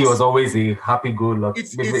 Maybe he was always a happy-go-lucky.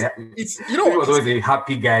 He was always a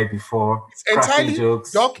happy guy before. It's entirely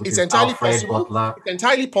jokes. Doc, it's entirely possible. It's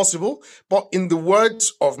entirely possible. But in the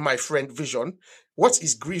words of my friend Vision, what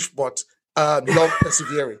is grief but love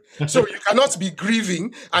persevering? So you cannot be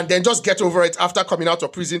grieving and then just get over it after coming out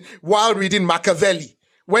of prison while reading Machiavelli.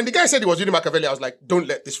 When the guy said he was reading Machiavelli, I was like, don't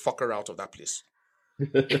let this fucker out of that place. You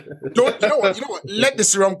know what? Let the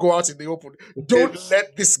serum go out in the open. Don't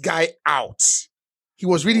let this guy out. He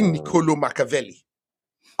was reading Niccolo Machiavelli.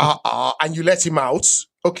 And you let him out.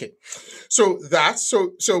 Okay. So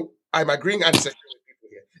I'm agreeing and disagreeing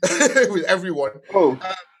with people here. With everyone.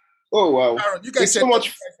 Oh wow! Aaron, you guys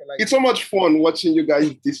it's so much fun watching you guys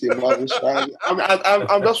this Marvel.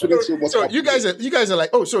 I'm just feeling so much. So you guys are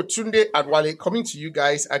like, oh, so Tunde and Wale coming to you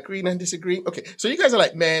guys, agreeing and disagreeing. Okay, so you guys are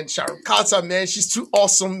like, man, Sharon Carter, man, she's too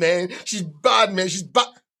awesome, man. She's bad, man. She's bad.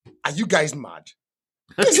 Are you guys mad?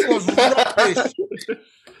 This was rubbish.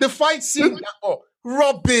 The fight scene,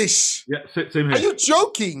 rubbish. Yeah, same here. Are you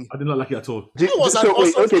joking? I did not like it at all.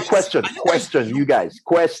 Question, you guys.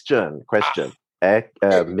 Question.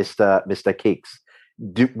 Mr. Cakes,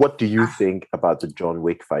 what do you think about the John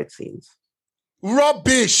Wick fight scenes?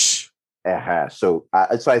 Rubbish. So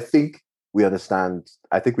I think we understand.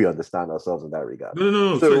 I think we understand ourselves in that regard.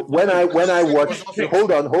 No. So when I watch,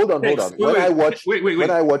 hold on. When I watch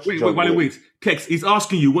John Wick, Kex, he's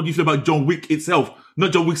asking you what do you feel about John Wick itself,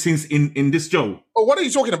 not John Wick scenes in this show. Oh, what are you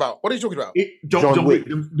talking about? John Wick,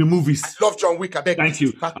 the movies. I love John Wick. I beg. Thank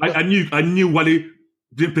you. I knew Wale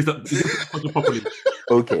didn't place that properly.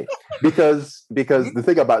 Okay, because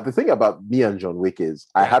the thing about me and John Wick is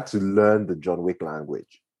I had to learn the John Wick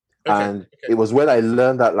language, it was when I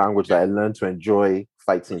learned that language that I learned to enjoy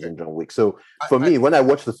fight scenes in John Wick. So for me, when I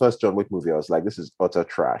watched the first John Wick movie, I was like, this is utter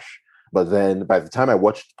trash. But then by the time I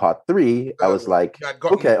watched part 3, I was like,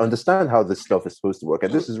 okay, I understand how this stuff is supposed to work,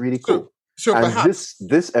 and this is really cool. So and perhaps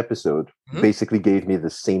this episode basically gave me the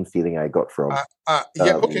same feeling I got from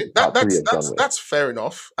that's fair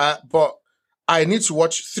enough. But I need to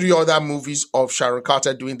watch 3 other movies of Sharon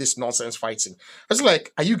Carter doing this nonsense fighting. I was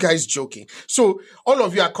like, are you guys joking? So all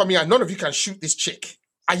of you are coming and none of you can shoot this chick.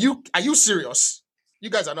 Are you serious? You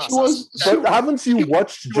guys are not. But haven't you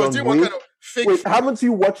watched John Wick? Wait, haven't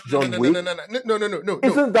you watched John Wick? No.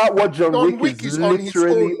 Isn't that what John Wick is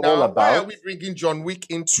literally all about? Why are we bringing John Wick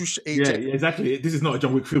into Yeah, exactly. This is not a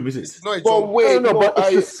John Wick film, is it? It's not a John Wick. But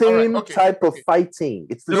it's the same type of fighting.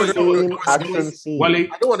 It's the same action scene. Wale,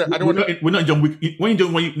 I don't want to. We're not John Wick. When you're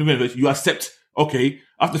John Wick universe, you accept. Okay,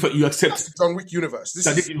 after the fact, you accept. That's the John Wick universe. This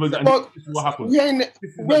is what happens.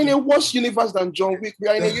 We're in a worse universe than John Wick. We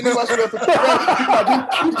are in a universe where people are being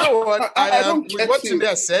killed. You know what? What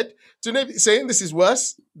Tunde said. Tunde saying this is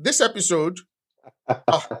worse. This episode,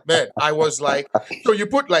 man, I was like, so you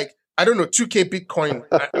put like, I don't know, 2K Bitcoin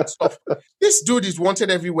and stuff. This dude is wanted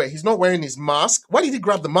everywhere. He's not wearing his mask. Why did he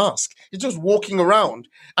grab the mask? He's just walking around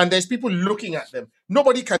and there's people looking at them.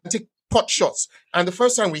 Nobody can take pot shots. And the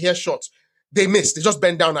first time we hear shots, they miss. They just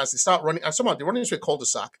bend down as they start running. And somehow they run into a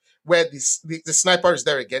cul-de-sac where the sniper is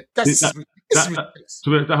there again. This is ridiculous.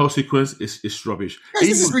 So that whole sequence is rubbish. Guys,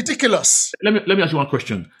 this is ridiculous. Let me ask you one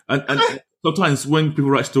question. And sometimes when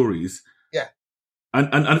people write stories, yeah,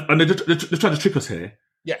 and they try to trick us here.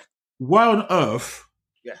 Yeah. why on earth?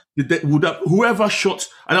 Yeah. Would that whoever shot?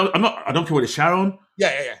 I don't care what it's Sharon.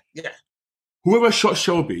 Yeah. Whoever shot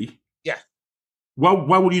Shelby. Yeah.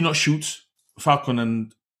 Why would you not shoot Falcon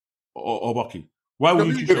and or Bucky? Why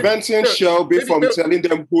would you preventing Shelby from telling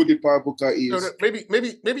them who the Power Broker is? Maybe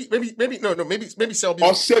Shelby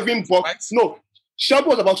or saving Bucky. Right? No, Shelby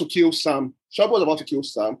was about to kill Sam.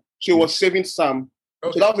 She was saving Sam.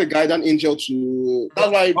 Okay. So that was a guidance angel to.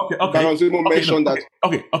 That's why Baron Zemo mentioned that.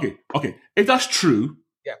 Okay. If that's true,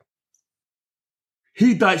 yeah,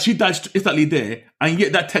 he died. She died instantly there, and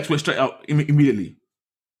yet that text went straight out immediately.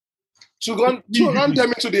 To run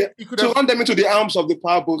them into the arms of the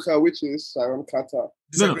Power Broker, which is Sharon Carter.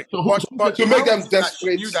 But to make them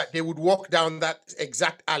desperate. She knew that they would walk down that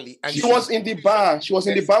exact alley, and she was in the bar. She was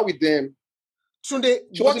in the bar with them. Sunday,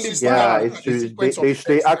 it's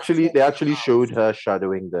true. They actually showed her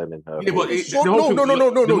shadowing them in her. Yeah, but no.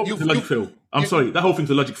 I'm sorry, that whole thing's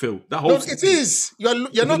a logic fail. It is.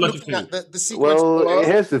 You're not looking at the sequence. Well,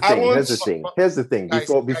 here's the thing.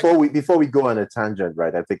 Before we go on a tangent,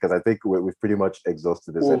 right? I think we've pretty much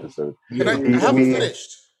exhausted this episode. I haven't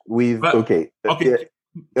finished.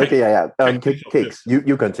 Cakes.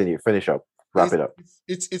 You continue. Finish up. Wrap it up.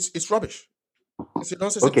 It's rubbish.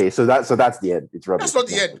 Okay, so that's the end. It's rubbish. That's not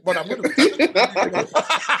the end, but I'm going to.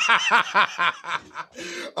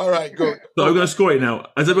 All right, go. So we're going to score it now.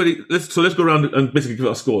 As everybody, let's go around and basically give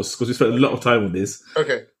our scores because we spent a lot of time on this.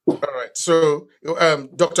 Okay, all right. So,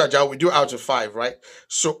 Dr. Ajao, we do out of 5, right?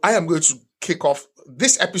 So I am going to kick off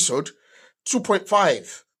this episode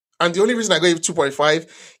 2.5, and the only reason I gave 2.5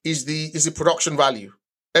 is the production value.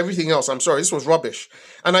 Everything else, I'm sorry, this was rubbish.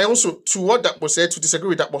 And I also, to what that was said, to disagree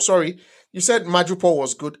with that, but sorry, you said Madripoor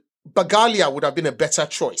was good. Bagalia would have been a better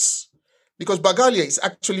choice. Because Bagalia is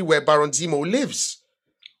actually where Baron Zemo lives.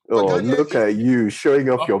 Look at you, showing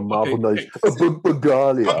off your Marvel knowledge.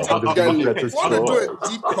 Bagalia. I want to do a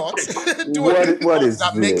deep cut. What is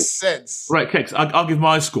that this? makes sense. Right, Kex, I'll give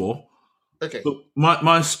my score. Okay. So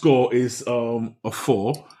my score is a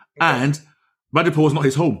 4, and Madripoor was not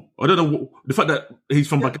his home. I don't know the fact that he's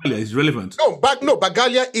from Bagalia is relevant. No,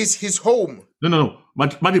 Bagalia is his home. No.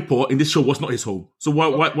 Madripoor in this show was not his home. So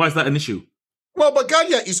why is that an issue? Well,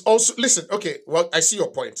 Bagalia is also I see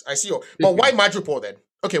your point. But why Madripoor then?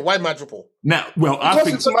 Okay, why Madripoor? Now, I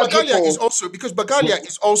think Bagalia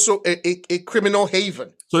is also a criminal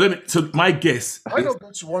haven. So my guess. Why not go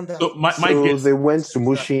to Wanda? So my guess. They went to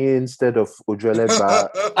Mushi instead of Ojuleba.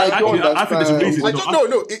 I think there's a reason. I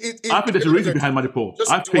think there's a reason behind Madripoor.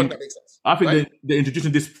 I think they're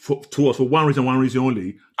introducing this to us for one reason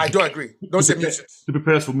only. I don't agree. Don't say mutants. To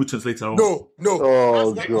prepare us for mutants later on. No.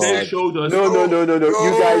 Oh, God. They showed us. No.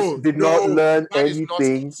 You guys did not learn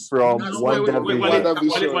anything from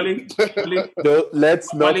WandaVision. No,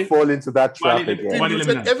 let's not fall into that trap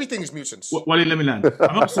again. Everything is mutants. Wally, let me land.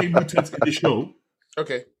 I'm not saying mutants in the show.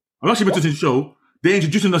 Okay. I'm not saying mutants in the show. They're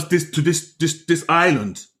introducing us to this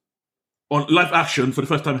island on live action for the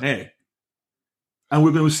first time here. And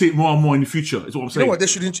we're going to see it more and more in the future, is what I'm saying. You know what? They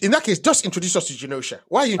should, in that case, just introduce us to Genosha.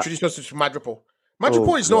 Why are you introducing us to Madripoor?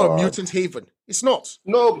 Madripoor is not a mutant haven. It's not.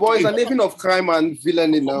 No, boy, it's a haven of crime and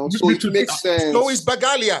villainy now, so it makes sense. So is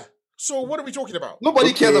Bagalia. So what are we talking about?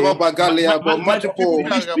 Nobody cares about Bagalia, but Madripoor.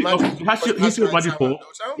 History of Madripoor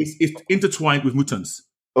is intertwined with mutants.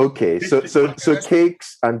 Okay, so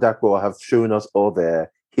Cakes and Dakwa have shown us all their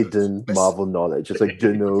hidden Marvel knowledge. It's like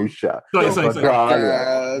Genosha.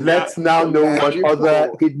 Let's now know what other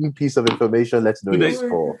hidden piece of information. Let's know your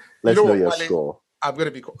score. Let's know your score. I'm going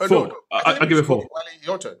to be... No. I'll give it 4.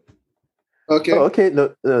 Your turn. Okay. Okay.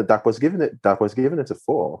 No, Dakwa's giving it a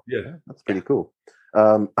 4. Yeah. That's pretty cool.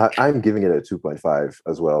 I'm giving it a 2.5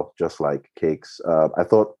 as well, just like Cakes. I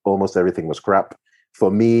thought almost everything was crap. For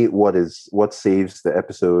me, what saves the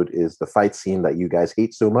episode is the fight scene that you guys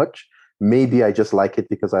hate so much. Maybe I just like it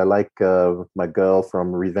because I like my girl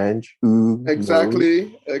from Revenge.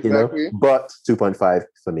 Exactly. You know? But 2.5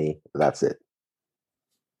 for me, that's it.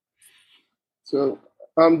 So,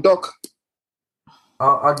 Doc.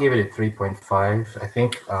 I'll give it a 3.5. I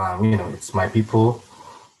think, it's my people.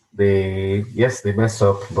 They mess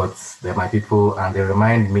up, but they're my people, and they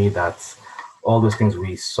remind me that all those things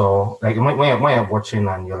we saw, like when you're watching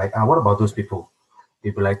and you're like, what about those people?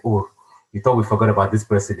 They'll be like, oh, you thought we forgot about this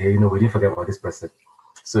person. We didn't forget about this person.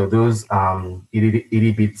 So those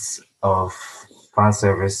itty bits of fan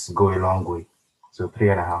service go a long way. So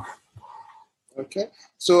 3.5. Okay,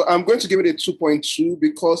 so I'm going to give it a 2.2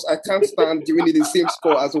 because I can't stand giving it the same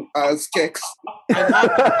score as Kex.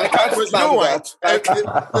 I can't stand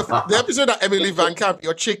that. The episode that Emily Van Camp,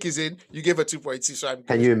 your chick is in, you gave a 2.2. So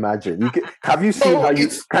can you imagine? Have you seen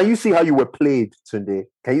Can you see how you were played today?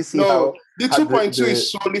 Can you see how the 2.2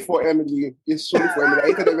 is solely for Emily? It's solely for Emily. I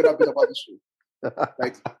hated every bit about the show.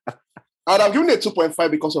 Like, I'd have given it 2.5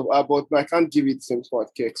 because of her, but I can't give it the same score as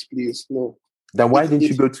Kex, please. No. Then why didn't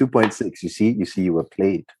you go 2.6? You see, you were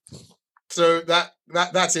played. So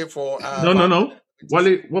that's it for. No.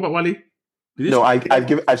 Wally, what about Wally? No,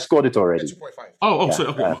 I scored it already. 2.5. Oh, yeah, sorry.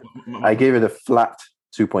 Okay. I gave it a flat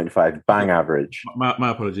 2.5, bang average.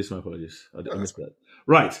 My apologies. I missed that.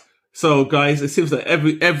 Right. So, guys, it seems that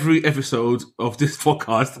every episode of this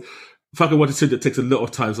podcast, Falcon wanted to, that takes a lot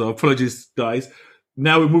of time. So, apologies, guys.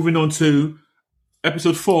 Now we're moving on to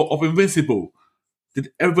episode 4 of Invincible. Did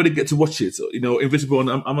everybody get to watch it? You know, Invincible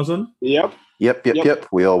on Amazon? Yep.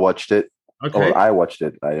 We all watched it. Okay. Or I watched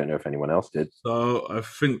it. I don't know if anyone else did. So I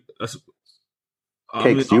think that's.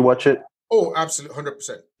 Cakes, do you watch it? Oh, absolutely, 100%.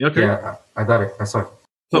 Okay. Yeah, I got it. I saw it.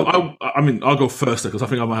 So I'll go first because I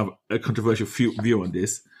think I might have a controversial view on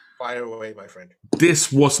this. Fire away, my friend. This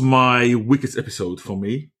was my weakest episode for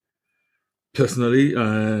me, personally,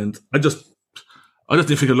 and I just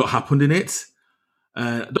didn't think a lot happened in it.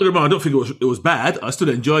 Don't get me wrong, I don't think it was bad. I still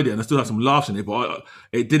enjoyed it and I still had some laughs in it, but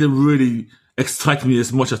it didn't really excite me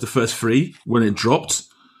as much as the first 3 when it dropped.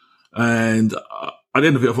 And at the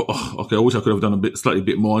end of it, I thought, oh, okay, I wish I could have done slightly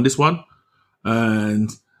bit more on this one. And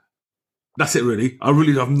that's it, really. I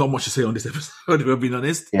really have not much to say on this episode, if I'm being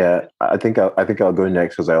honest. Yeah, I think I'll go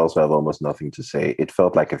next because I also have almost nothing to say. It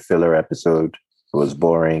felt like a filler episode. It was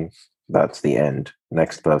boring. That's the end.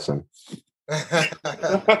 Next person.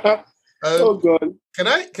 Oh God! Can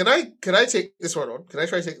I take this one on? Can I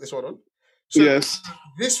try to take this one on? So yes.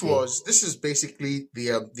 This is basically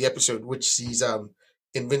the episode which sees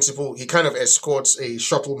Invincible. He kind of escorts a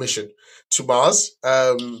shuttle mission to Mars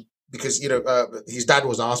because his dad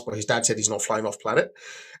was asked, but his dad said he's not flying off planet,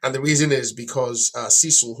 and the reason is because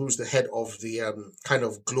Cecil, who's the head of the kind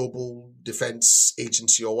of global defense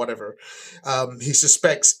agency or whatever, he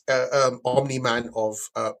suspects Omni-Man of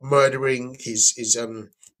murdering his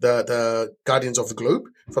the Guardians of the Globe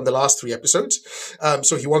from the last 3 episodes.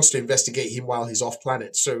 So he wants to investigate him while he's off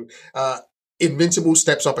planet. So Invincible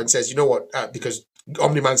steps up and says, you know what, because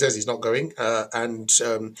Omni-Man says he's not going and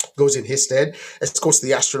goes in his stead, escorts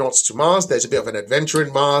the astronauts to Mars. There's a bit of an adventure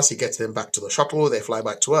in Mars. He gets them back to the shuttle. They fly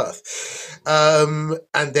back to Earth.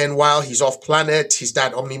 And then while he's off planet, his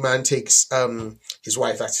dad, Omni-Man, takes his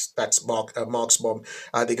wife, that's Mark's mom.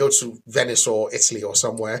 They go to Venice or Italy or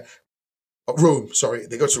somewhere. Rome, sorry.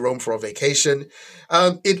 They go to Rome for a vacation.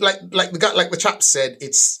 It like the chap said,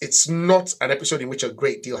 it's not an episode in which a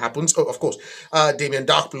great deal happens. Oh, of course, Damien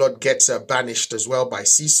Darkblood gets banished as well by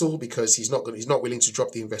Cecil because he's not willing to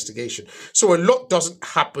drop the investigation. So a lot doesn't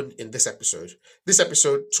happen in this episode. This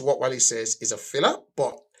episode, to what Wally says, is a filler,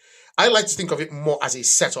 but I like to think of it more as a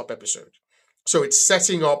setup episode. So it's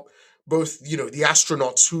setting up both, the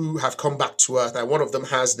astronauts who have come back to Earth, and one of them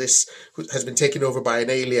has been taken over by an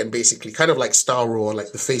alien, basically, kind of like Starro,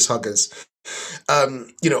 like the face huggers.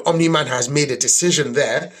 Omni-Man has made a decision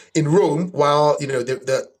there in Rome while they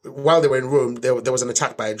were in Rome, there was an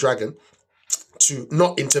attack by a dragon to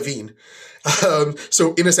not intervene.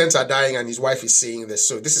 So innocents are dying and his wife is seeing this.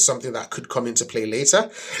 So this is something that could come into play later.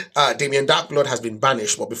 Damien Darkblood has been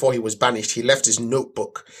banished, but before he was banished, he left his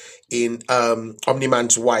notebook in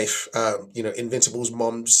Omni-Man's wife, Invincible's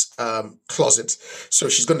mom's closet. So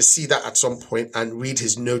she's going to see that at some point and read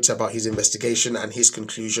his notes about his investigation and his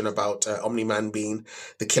conclusion about Omni-Man being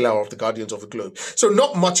the killer of the Guardians of the Globe. So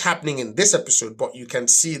not much happening in this episode, but you can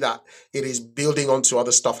see that it is building onto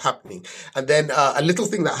other stuff happening. And then a little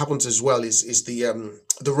thing that happens as well is the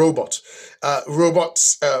robot.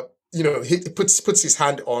 He puts his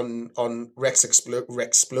hand on Rex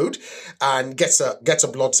Explode and gets a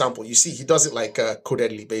blood sample. You see, he does it like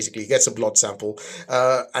Codedly, basically. He gets a blood sample,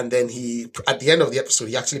 and then at the end of the episode,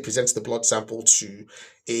 he actually presents the blood sample to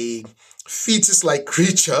a fetus-like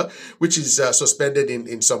creature, which is suspended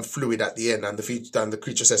in some fluid at the end, and the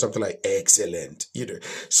creature says something like "excellent,"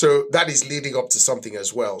 So that is leading up to something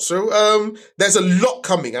as well. So there's a lot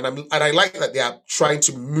coming, and I like that they are trying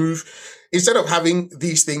to move. Instead of having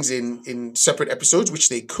these things in separate episodes, which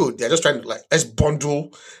they could, they're just trying to let's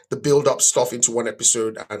bundle the build-up stuff into one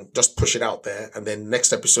episode and just push it out there. And then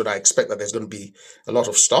next episode, I expect that there's going to be a lot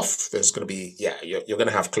of stuff. There's going to be, you're going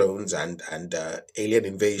to have clones and alien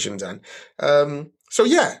invasions. And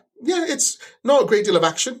it's not a great deal of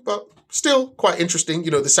action, but still quite interesting.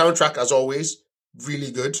 The soundtrack, as always,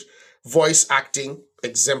 really good. voice acting,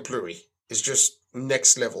 exemplary. It's just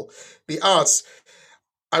next level. The arts,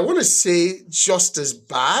 I want to say just as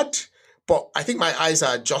bad, but I think my eyes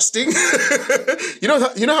are adjusting. You know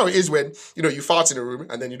how it is when, you fart in a room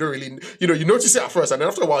and then you don't really, you notice it at first, and then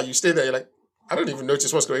after a while you stay there, you're like, I don't even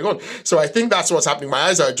notice what's going on. So I think that's what's happening. My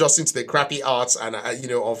eyes are adjusting to the crappy arts and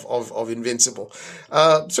of Invincible.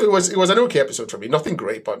 So it was an okay episode for me. Nothing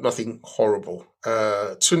great, but nothing horrible.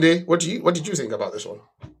 Tunde, what did you think about this one?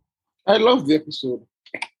 I love the episode.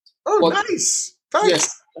 Oh, nice. Thanks.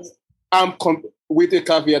 Yes, with a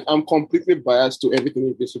caveat, I'm completely biased to everything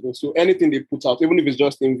Invisible. So anything they put out, even if it's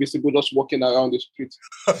just Invisible, just walking around the street,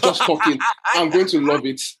 just talking, I'm going to love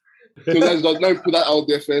it. So let me put that out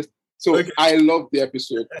there first. So okay. I love the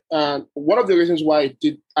episode. And one of the reasons why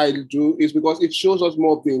I do is because it shows us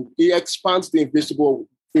more things. It expands the Invisible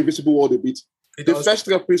world a bit. The first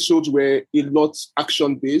 3 episodes were a lot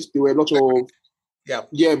action-based. There were a lot of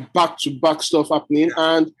back-to-back stuff happening.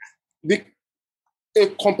 And a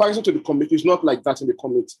comparison to the comic is not like that in the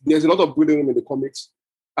comics. There's a lot of breathing room in the comics,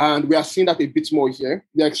 and we are seeing that a bit more here.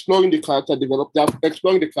 They're exploring the character development. They're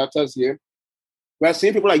exploring the characters here. We are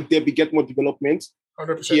seeing people like Debbie get more development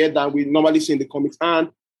 100%. Here than we normally see in the comics, and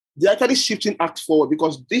they're actually shifting act forward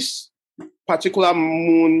because this particular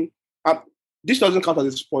moon, this doesn't count as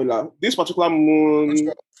a spoiler. This particular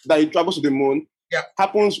moon that it travels to the moon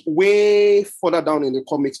happens way further down in the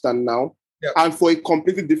comics than now. Yep. And for a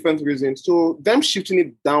completely different reason. So them shifting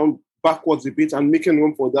it down backwards a bit and making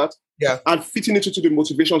room for that and fitting it into the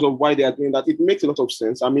motivations of why they are doing that, it makes a lot of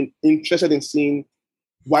sense. I'm interested in seeing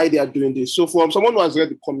why they are doing this. So for someone who has read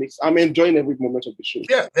the comics, I'm enjoying every moment of the show.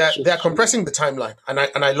 Yeah, they're compressing the timeline. And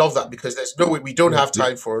I love that because there's no way we don't have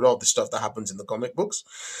time for a lot of the stuff that happens in the comic books.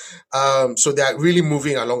 So they're really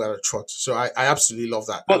moving along at a trot. So I absolutely love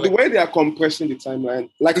that. But the way they are compressing the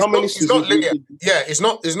timeline, like how many seasons? It's not linear. Yeah,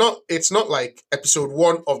 it's not like episode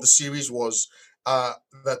 1 of the series was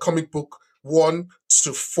the comic book 1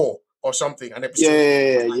 to 4. Or something, an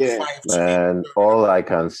episode. 5 to 8. And all I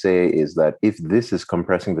can say is that if this is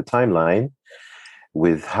compressing the timeline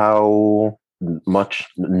with how much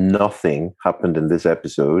nothing happened in this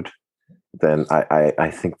episode, then I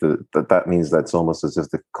think that means that's almost as if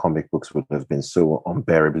the comic books would have been so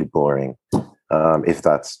unbearably boring, if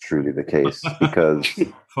that's truly the case. Because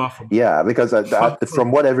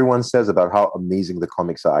from what everyone says about how amazing the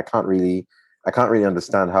comics are, I can't really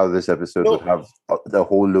understand how this episode would have a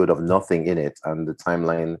whole load of nothing in it, and the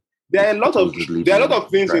timeline. There are a lot of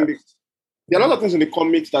things in the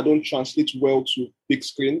comics that don't translate well to big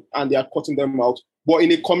screen, and they are cutting them out. But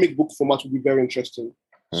in a comic book format, would be very interesting.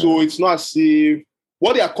 So it's not as if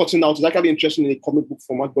what they are cutting out is actually interesting in a comic book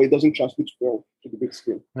format, but it doesn't translate well to the big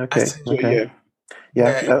screen. Okay. So,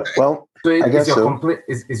 well, so I guess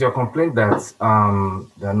is your complaint that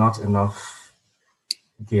there are not enough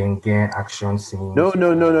gang action scenes? No.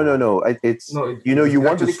 You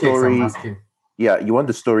want the story. You want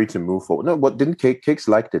the story to move forward. No, but didn't Cakes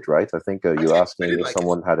liked it, right? I think you're asking if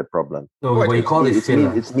someone had a problem. No, but you call it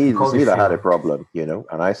filler. It's me that had a problem,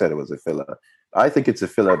 and I said it was a filler. I think it's a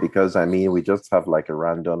filler because we just have like a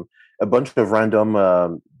bunch of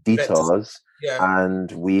random detours,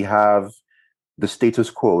 and we have the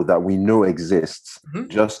status quo that we know exists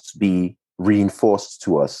just be reinforced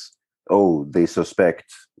to us. Oh, they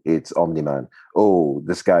suspect it's Omni-Man. Oh,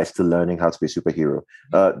 this guy's still learning how to be a superhero.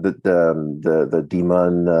 The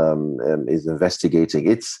demon is investigating.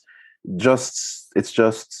 It's just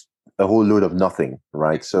a whole load of nothing,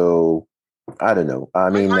 right? So I don't know. I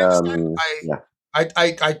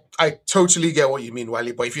totally get what you mean,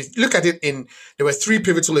 Wiley. But if you look at it, there were 3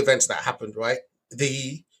 pivotal events that happened, right?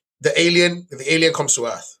 The alien comes to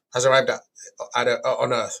Earth, has arrived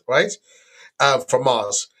on Earth, right? From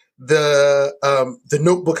Mars. The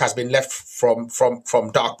notebook has been left from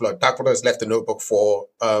Darkblood. Darkblood has left the notebook for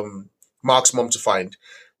Mark's mom to find.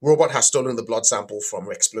 Robot has stolen the blood sample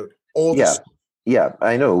from Explode. Yeah,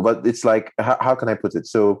 I know, but it's like, how can I put it?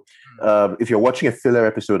 So if you're watching a filler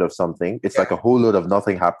episode of something, it's like a whole load of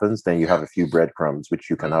nothing happens, then you have a few breadcrumbs,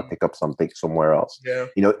 which you can now pick up something somewhere else. Yeah.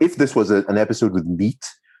 If this was an episode with meat,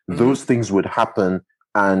 those things would happen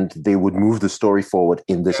and they would move the story forward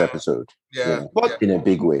in this episode. But in a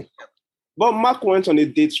big way. But Mark went on a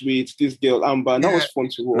date with this girl, Amber. That was fun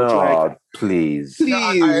to watch. No, please. No,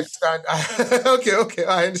 I understand. Okay,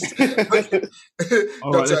 I understand.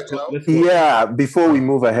 Before we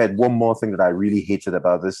move ahead, one more thing that I really hated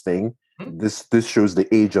about this thing. This shows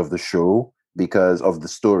the age of the show because of the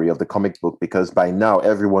story of the comic book, because by now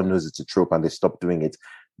everyone knows it's a trope and they stopped doing it.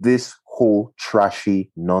 This whole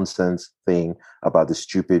trashy nonsense thing about the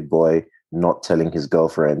stupid boy not telling his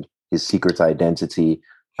girlfriend his secret identity,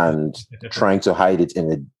 and trying to hide it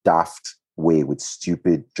in a daft way with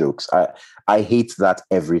stupid jokes. I hate that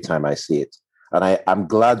every time I see it. And I'm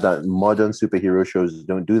glad that modern superhero shows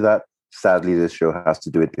don't do that. Sadly, this show has to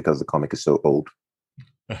do it because the comic is so old.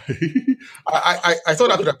 I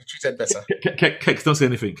thought I could have been treated better. Kex, don't say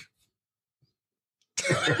anything.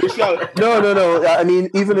 No. I mean,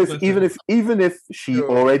 even if she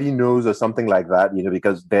already knows or something like that,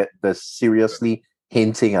 because they're seriously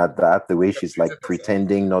hinting at that, the way she's like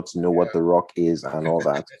pretending not to know what The Rock is and all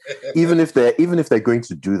that. even if they're going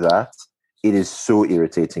to do that, it is so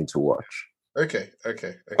irritating to watch. Okay.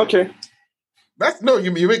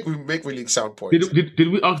 You make really sound points.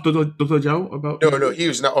 Did we ask Dr. Zhao about? No, he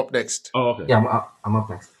was not up next. Oh, okay. Yeah, I'm up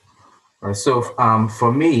next. Right, so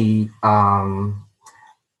for me, I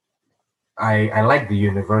like the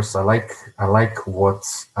universe. I like what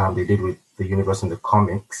they did with the universe in the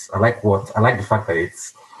comics. I like the fact that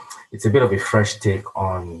it's a bit of a fresh take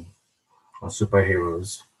on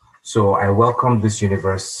superheroes. So I welcome this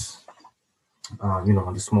universe,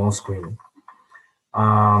 on the small screen.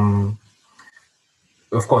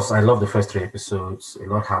 Of course, I love the first 3 episodes. A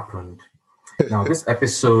lot happened. Now, this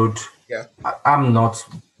episode, I'm not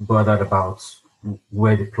bothered about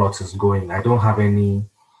where the plot is going. I don't have any.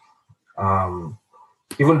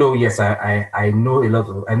 Even though, yes, I know a lot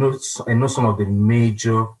of. I know some of the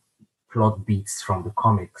major plot beats from the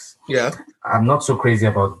comics. Yeah, I'm not so crazy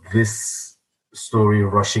about this story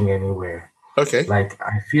rushing anywhere. Okay, like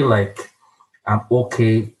I feel like I'm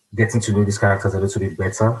okay getting to know these characters a little bit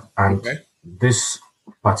better, and this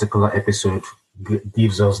particular episode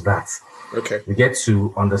gives us that. Okay, we get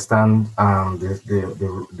to understand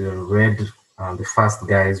the red, the fast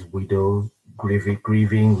guy's widow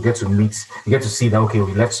grieving. We get to see that we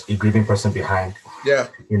left a grieving person behind. Yeah,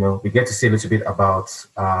 we get to see a little bit about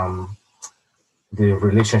the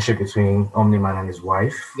relationship between Omni-Man and his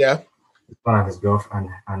wife. Yeah,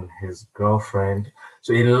 and his girlfriend.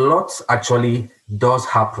 So a lot actually does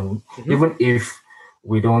happen, even if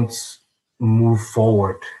we don't move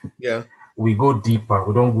forward. Yeah, we go deeper.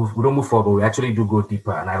 We don't move forward, but we actually do go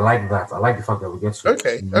deeper, and I like that. I like the fact that we get to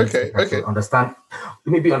understand.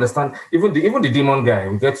 Even the demon guy.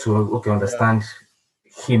 We get to understand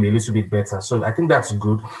him a little bit better. So I think that's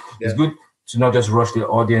good. Yeah. It's good to not just rush the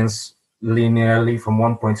audience linearly from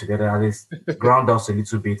one point to the other. At least ground us a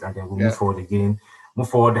little bit, and then we'll move forward again. Move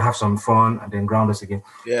forward, have some fun, and then ground us again.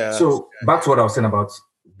 Yeah. So back to what I was saying about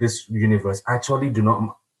this universe. I actually do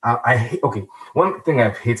not. One thing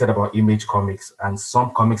I've hated about Image Comics and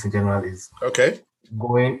some comics in general is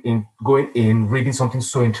going in, reading something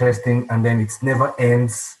so interesting, and then it never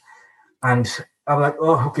ends. And I'm like,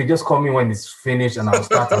 just call me when it's finished, and I'll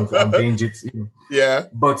start and binge it. Yeah.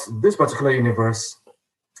 But this particular universe,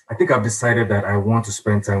 I think I've decided that I want to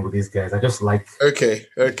spend time with these guys. I just like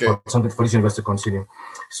something for this universe to continue.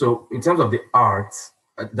 So in terms of the art,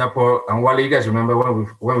 Dapo and Wale, you guys remember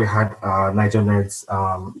when we had Niger Nerds?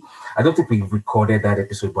 I don't think we recorded that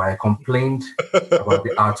episode, but I complained about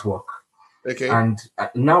the artwork. Okay. And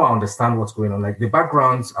now I understand what's going on. Like the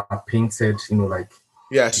backgrounds are painted,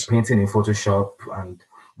 painting in Photoshop,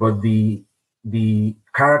 but the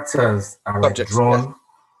characters are drawn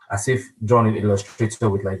as if drawn in Illustrator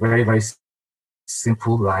with like very, very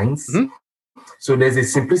simple lines. Mm-hmm. So there's a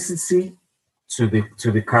simplicity to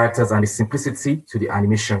the characters and the simplicity to the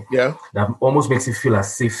animation that almost makes it feel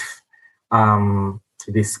as if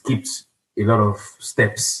they skipped a lot of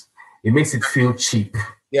steps. It makes it feel cheap.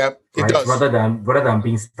 Yeah, it does. Rather than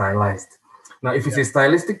being stylized. Now, if it's a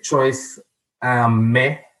stylistic choice,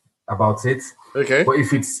 meh about it. Okay. But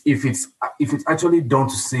if it's actually done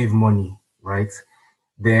to save money, right?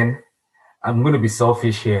 Then I'm going to be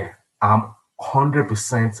selfish here. I'm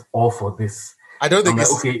 100% all for this. I don't think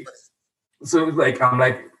it's okay. So I'm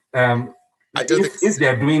like, if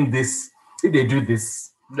they're doing this, if they do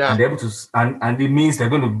this, and they're able to, and it means they're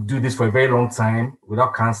going to do this for a very long time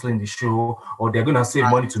without canceling the show, or they're going to save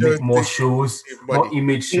money to make more shows, more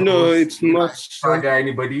image shows. No, it's not.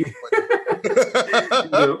 Anybody.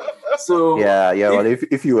 So well,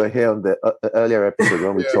 if you were here on the earlier episode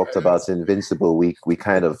when we talked about Invincible, we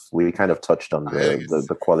kind of touched on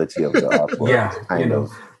the quality of the artwork.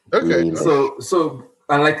 Okay. So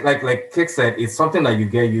and like Kik said, it's something that you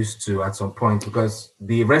get used to at some point because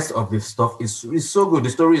the rest of the stuff is so good. The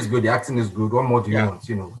story is good. The acting is good. What more do you want?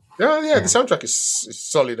 Yeah. The soundtrack is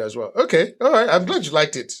solid as well. Okay, all right. I'm glad you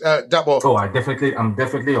liked it. Dabo. Oh, I'm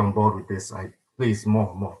definitely on board with this. Please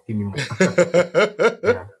more. Give me more.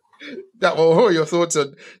 Dabo, what are your thoughts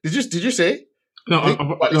on? Did you say? No,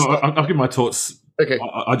 I'll give my thoughts. Okay.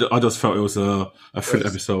 I just felt it was a filler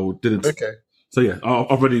episode. So yeah, I've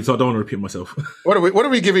already. So I don't want to repeat myself. What are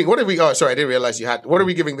we giving? What are we? Oh, sorry, I didn't realize you had. What are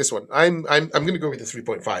we giving this one? I'm going to go with a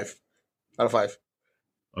 3.5 out of 5.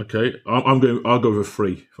 Okay, I'm going. I'll go with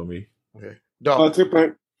 3 for me. Okay, Dom.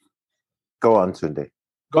 3. Go on, Tunde.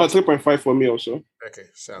 3.5 for me also. Okay,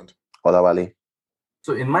 sound. Olawale.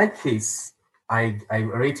 So in my case, I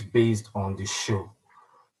rate based on the show.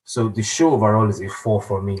 So the show overall is a 4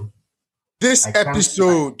 for me. This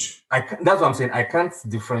episode. That's what I'm saying. I can't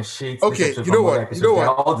differentiate. Okay, you know what? They're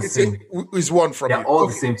all the same. It's 1 from you. They're all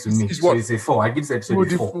the same to me. So it's a 4. I give this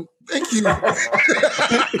episode a 4. Thank you.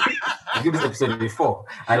 I give this episode a 4.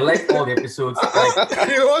 I like all the episodes.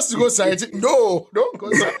 He wants to go scientific. No, don't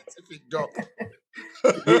go scientific, Doc.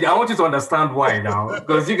 I want you to understand why now,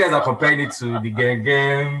 because you guys are comparing it to the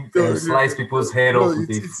game, slice people's head off with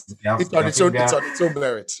it. It's on its own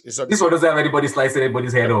merit. This one doesn't have anybody slicing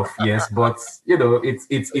anybody's head off, yes, but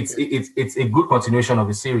it's a good continuation of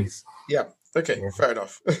the series. Yeah. Okay. Yeah. Fair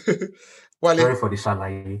enough. Sorry for the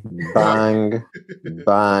shalaye.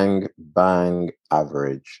 Bang,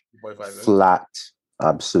 average. Flat.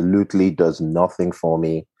 Absolutely does nothing for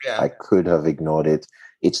me. Yeah. I could have ignored it.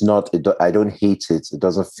 It's not. I don't hate it. It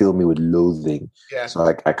doesn't fill me with loathing. Yeah. So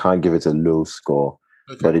I can't give it a low score.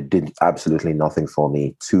 Okay. But it did absolutely nothing for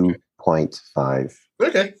me. 2.5.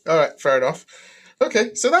 Okay. All right. Fair enough.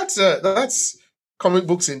 Okay. So that's comic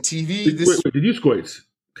books and TV. Wait, did you score it,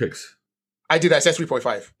 Kicks? I did. I said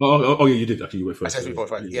 3.5. Oh yeah, you did actually. You went first. I said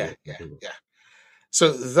 3.5. Yeah.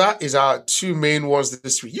 So that is our 2 main ones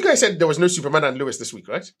this week. You guys said there was no Superman and Lois this week,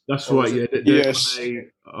 right? That's right. Yeah. Yes.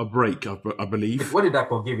 A break, I believe. What did that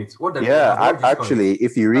give it? Actually,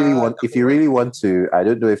 if you really want to, I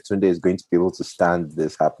don't know if Tunde is going to be able to stand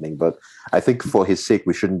this happening, but I think for his sake,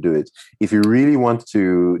 we shouldn't do it. If you really want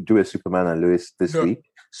to do a Superman and Lois this week,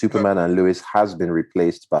 Superman and Lois has been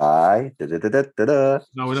replaced by No,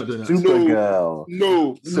 we're not doing that. Supergirl.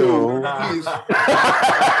 No, please.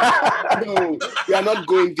 No, we are not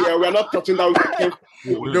going there. We are not touching that.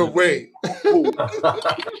 No way.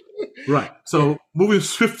 Right. So moving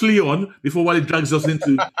swiftly on before Wally drags us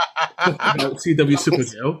into about CW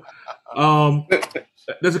Supergirl.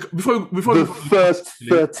 Before the first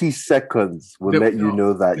 30 seconds will let you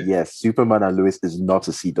know that yes, Superman and Lois is not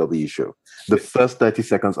a CW show. The first 30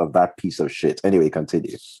 seconds of that piece of shit. Anyway,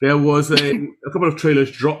 continue. There was a couple of trailers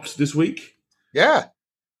dropped this week. Yeah.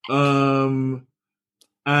 And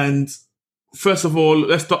first of all,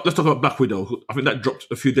 let's talk about Black Widow. I think that dropped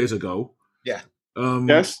a few days ago. Yeah.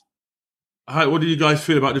 Yes. What do you guys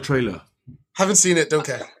feel about the trailer? Haven't seen it. Don't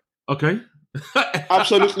care. Okay.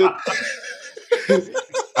 Absolutely.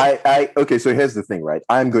 Okay, so here's the thing, right?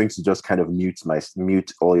 I'm going to just kind of mute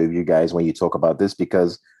all of you guys when you talk about this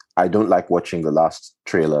because I don't like watching the last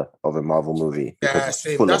trailer of a Marvel movie. Yeah,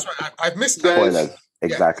 same. That's why I've missed spoilers.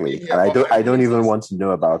 Exactly. Yeah, and I don't even want to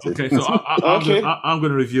know about it. Okay, so I'm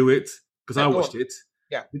going to review it because I watched it.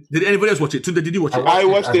 Yeah. Did anybody else watch it? Tunde, did you watch it? I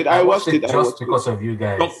watched it. I watched it just because of you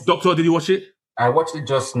guys. Doctor, did you watch it? I watched it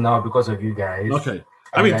just now because of you guys. Okay.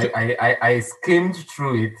 I skimmed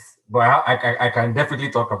through it, but I can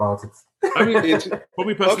definitely talk about it. I mean, for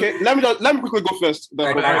me personally. Okay, let me quickly go first.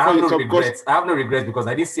 I have no regrets because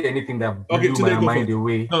I didn't see anything that blew my mind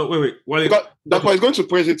away. No, wait. That was going to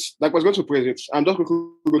praise it. I'm just going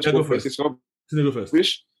to go first. It's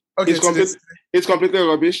rubbish. Okay, it's completely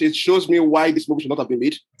rubbish. It shows me why this movie should not have been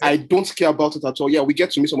made. I don't care about it at all. Yeah, we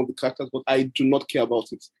get to meet some of the characters, but I do not care about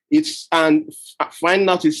it. Finding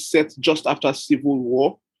out it's set just after Civil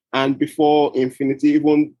War and before Infinity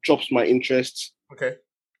even drops my interest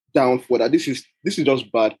down for that. This is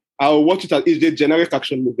just bad. I'll watch it as it's a generic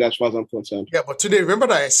action movie as far as I'm concerned. Yeah, but today, remember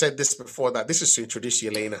that I said this before, that this is to introduce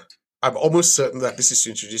Yelena. I'm almost certain that this is to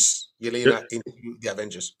introduce Yelena into the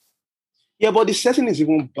Avengers. Yeah, but the setting is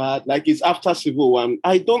even bad. Like it's after Civil War.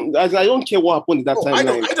 I don't care what happened in that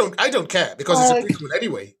timeline. I don't care because it's a prequel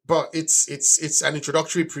anyway. But it's an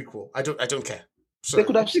introductory prequel. I don't care. So. They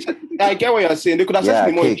could have. I get what you're saying. They could have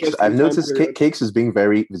said more interesting. I've noticed Cakes is being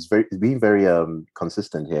very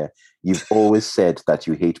consistent here. You've always said that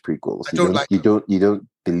you hate prequels. You don't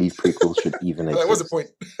believe prequels should even exist. What's the point?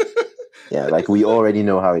 Yeah, like we already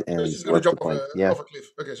know how it ends. What's the point? Off a cliff.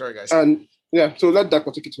 Okay, sorry guys. And yeah, so let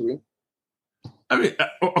Darko take it away. I mean,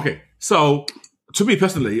 okay. So, to me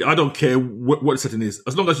personally, I don't care what the setting is.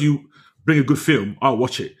 As long as you bring a good film, I'll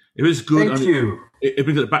watch it. If it's good it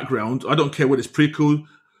brings the background, I don't care whether it's prequel,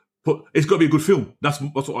 but it's got to be a good film. That's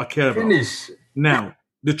what I care about. Finish. Now,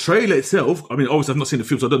 the trailer itself, I mean, obviously I've not seen the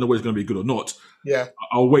film, so I don't know whether it's going to be good or not. Yeah.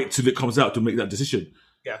 I'll wait till it comes out to make that decision.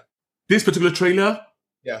 Yeah. This particular trailer,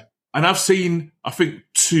 and I've seen, I think,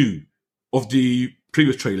 2 of the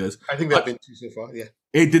previous trailers. I think there have been 2 so far, yeah.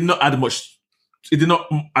 It did not add much it did not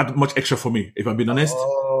add much extra for me, if I'm being honest.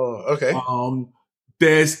 Oh, okay.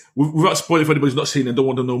 There's, without spoiling for anybody who's not seen and don't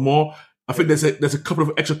want to know more, I think there's a couple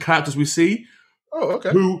of extra characters we see. Oh,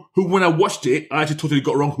 okay. Who when I watched it, I actually totally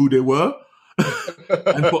got wrong who they were.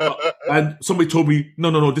 and somebody told me,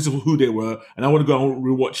 no, this is who they were, and I want to go and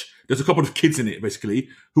rewatch. There's a couple of kids in it, basically,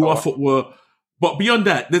 who I thought were. But beyond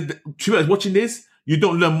that, watching this, you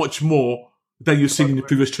don't learn much more than you've seen in the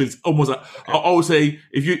previous trailers. Almost, I always say,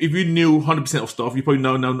 if you knew 100% of stuff, you probably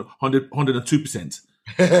know 102%.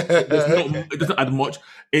 It doesn't add much.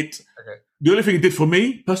 The only thing it did for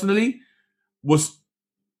me personally was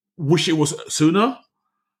wish it was sooner.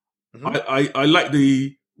 Mm-hmm. I like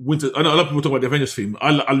the Winter. I know a lot of people talk about the Avengers theme.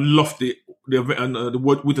 I love the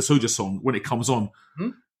Winter Soldier song when it comes on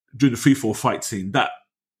during the 3-4 fight scene. That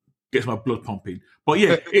gets my blood pumping. But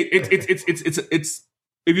yeah, it's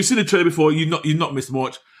if you've seen the trailer before, you've not missed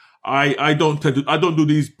much. I don't do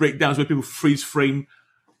these breakdowns where people freeze frame.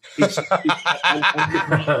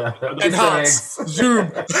 Enhance,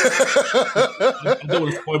 zoom. I don't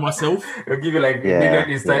want to spoil myself. I'll give you like million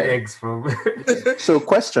Easter eggs from. So,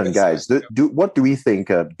 question, guys. What do we think?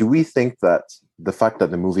 Do we think that the fact that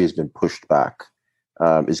the movie has been pushed back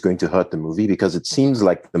is going to hurt the movie? Because it seems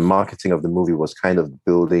like the marketing of the movie was kind of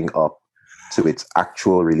building up to its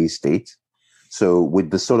actual release date. So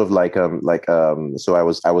with the sort of so I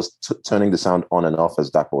was turning the sound on and off as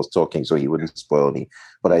Dapper was talking, so he wouldn't spoil me.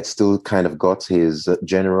 But I'd still kind of got his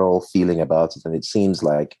general feeling about it, and it seems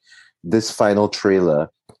like this final trailer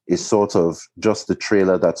is sort of just the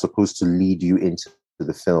trailer that's supposed to lead you into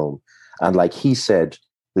the film. And like he said,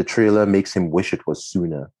 the trailer makes him wish it was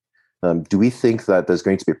sooner. Do we think that there's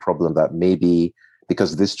going to be a problem that maybe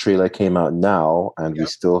because this trailer came out now and we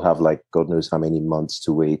still have like God knows how many months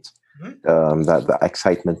to wait? That the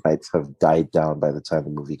excitement might have died down by the time the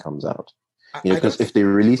movie comes out. Because if they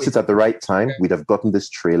released it at the right time, we'd have gotten this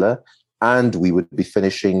trailer and we would be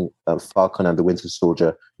finishing Falcon and the Winter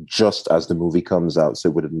Soldier just as the movie comes out. So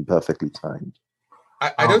it would have been perfectly timed.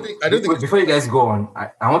 I don't think. Before you guys go on,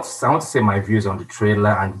 I want to say my views on the trailer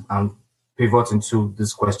and pivot into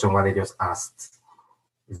this question what I just asked.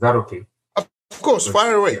 Is that okay? Of course,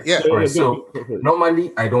 fire away. Yeah. Right, so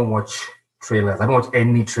normally I don't watch trailers. I don't watch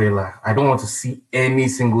any trailer. I don't want to see any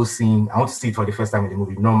single scene. I want to see it for the first time in the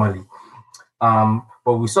movie normally.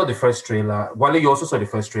 But we saw the first trailer. Wale, you also saw the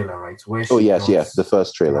first trailer, right? Where yes, the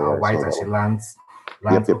first trailer. White and she lands.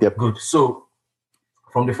 Yep. Good. So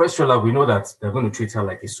from the first trailer, we know that they're going to treat her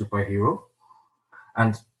like a superhero.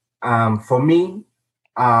 And for me,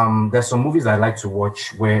 there's some movies I like to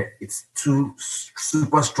watch where it's two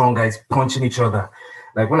super strong guys punching each other.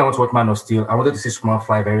 Like when I want to watch Man of Steel, I wanted to see Superman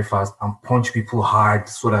fly very fast and punch people hard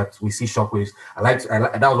so that we see shockwaves. That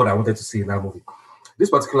was what I wanted to see in that movie. This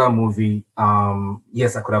particular movie,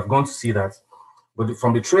 yes, I could have gone to see that. But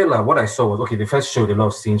from the trailer, what I saw was, okay, they first showed a lot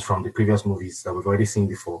of scenes from the previous movies that we've already seen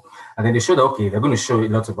before. And then they showed that, okay, they're going to show a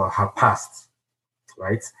lot about her past,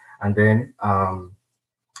 right? And then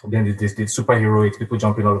the superheroic, people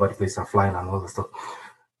jumping all over the place and flying and all that stuff.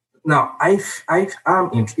 Now,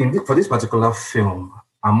 for this particular film,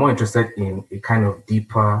 I'm more interested in a kind of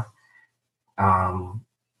deeper,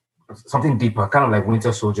 something deeper, kind of like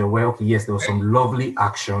Winter Soldier, where, okay, yes, there was some lovely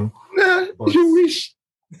action. But... You wish.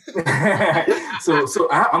 so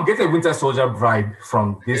I'm getting a Winter Soldier vibe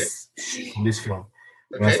from this film.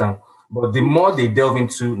 You understand? But the more they delve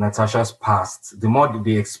into Natasha's past, the more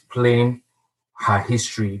they explain her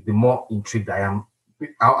history, the more intrigued I am.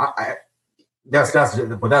 That's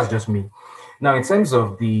just me. Now, in terms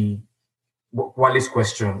of the Wale's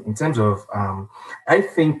question, in terms of, I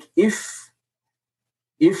think if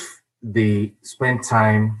they spend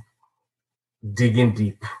time digging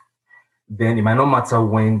deep, then it might not matter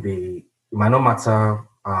when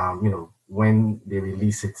when they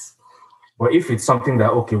release it. But if it's something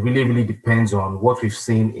that really, really depends on what we've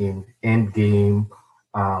seen in Endgame,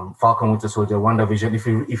 Falcon, Winter Soldier, WandaVision,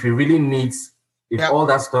 if it really needs. All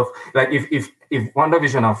that stuff, like if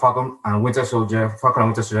WandaVision and Falcon and Winter Soldier,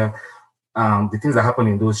 the things that happen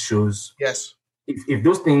in those shows, yes, if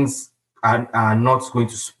those things are not going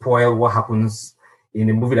to spoil what happens in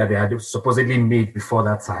a movie that they had supposedly made before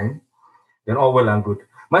that time, then all well and good.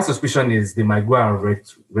 My suspicion is they might go and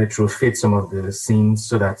retrofit some of the scenes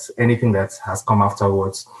so that anything that has come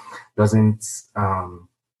afterwards doesn't.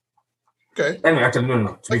 Okay. Anyway, actually,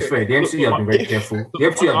 no. To be fair, the MCU has been very careful. The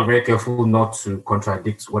MCU has been very careful not to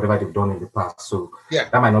contradict whatever they've done in the past. So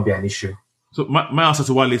that might not be an issue. So my answer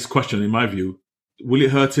to Wale's question, in my view, will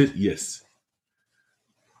it hurt it? Yes.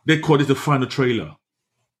 They called it the final trailer,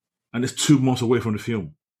 and it's 2 months away from the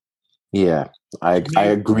film. Yeah, I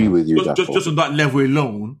agree with you. Just on that level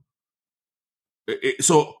alone,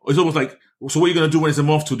 So it's almost like, so what are you going to do when it's a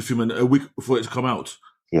month to the film and a week before it to come out?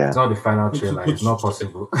 Yeah. It's not the final trailer. It's not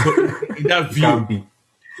possible. In that It view, can't be.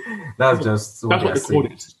 That's just that's what they called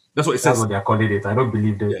it. That's what it That's says. what they're calling it. I don't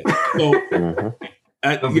believe them. Yeah. So,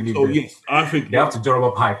 Don't believe them. yes, I think They have to drum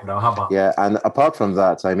up hype now. How about? Yeah, and apart from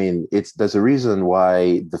that, I mean, there's a reason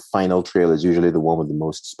why the final trailer is usually the one with the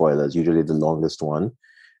most spoilers, usually the longest one,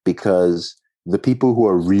 because the people who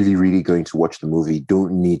are really, really going to watch the movie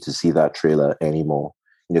don't need to see that trailer anymore,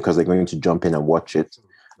 because they're going to jump in and watch it.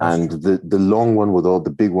 And the long one the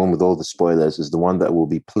big one with all the spoilers is the one that will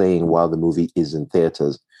be playing while the movie is in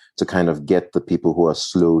theaters to kind of get the people who are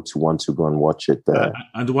slow to want to go and watch it there.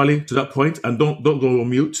 And Wally, to that point, and don't go on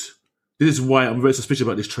mute. This is why I'm very suspicious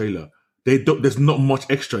about this trailer. There's not much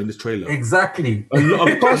extra in this trailer. Exactly. A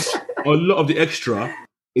lot of the extra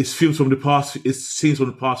is films from the past. Is scenes from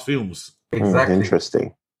the past films. Exactly.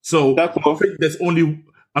 Interesting. So I think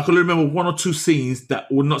I can remember one or two scenes that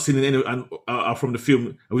were not seen in any and are from the film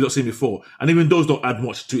and we've not seen before, and even those don't add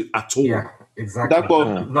much to it at all. Yeah, exactly.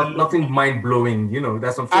 Nothing mind blowing.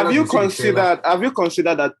 That's some. Have you considered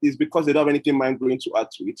that it's because they don't have anything mind blowing to add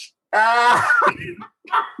to it?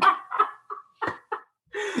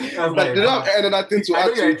 Like they don't have anything to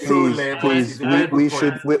add to it. Please, we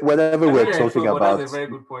should whenever we're talking about. That's a very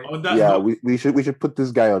good point. We should put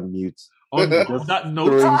this guy on mute. On that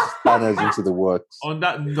note, throwing spanners into the works. On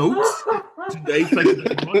that note, today, thank you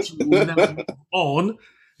very much. We will now move on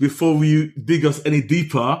before we dig us any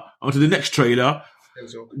deeper onto the next trailer,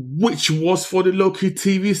 which was for the Loki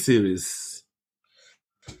TV series.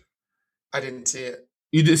 I didn't see it.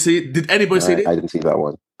 You didn't see it? Did anybody see it? I didn't see that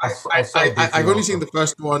one. I've only seen the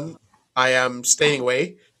first one. I am staying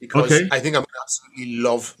away because I think I'm going to absolutely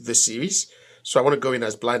love this series. So I want to go in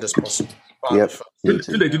as blind as possible. Yep.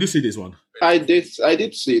 Did you see this one? I did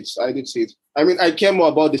see it. I mean, I care more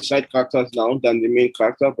about the side characters now than the main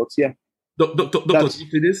character, but yeah. Doctor, did you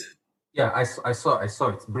see this? Yeah, I saw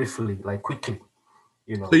it briefly, like quickly.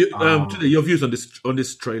 So today, your views on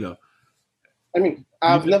this trailer? I mean,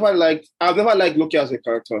 I've never liked Loki as a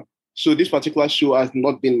character, so this particular show has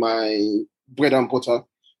not been my bread and butter.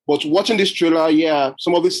 But watching this trailer,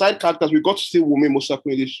 some of the side characters, we got to see Wunmi Mosaku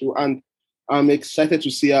in this show, and I'm excited to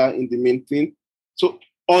see her in the main thing. So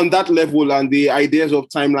on that level and the ideas of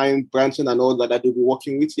timeline branching and all that they'll be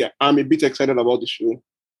working with, I'm a bit excited about the show,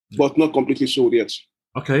 but not completely sold yet.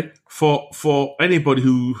 Okay, for anybody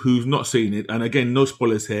who's not seen it, and again, no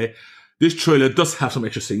spoilers here, this trailer does have some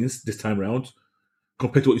extra scenes this time around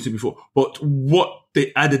compared to what you seen before. But what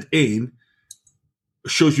they added in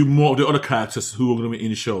shows you more of the other characters who are going to be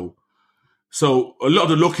in the show. So a lot of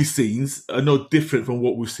the Loki scenes are no different from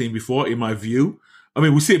what we've seen before, in my view. I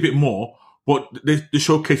mean, we see a bit more, but they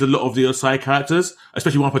showcase a lot of the other side characters,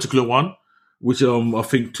 especially one particular one, which I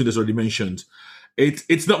think Tunde's already mentioned.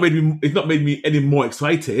 It's not made me any more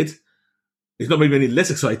excited. It's not made me any less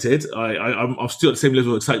excited. I'm still at the same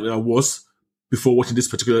level of excitement I was before watching this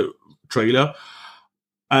particular trailer.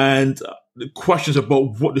 And the questions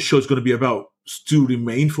about what the show is going to be about still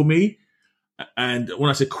remain for me. And when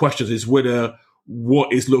I say questions, is whether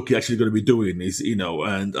what is Loki actually going to be doing is,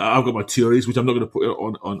 and I've got my theories, which I'm not going to put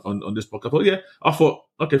on this podcast. I thought,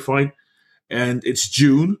 okay, fine. And it's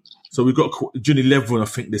June. So we've got June 11, I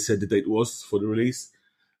think they said the date was for the release.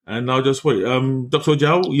 And I'll just wait. Dr.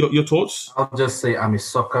 Ojao, your thoughts? I'll just say I'm a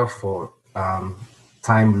sucker for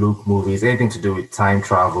time loop movies, anything to do with time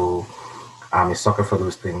travel. I'm a sucker for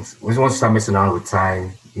those things. Once you start messing around with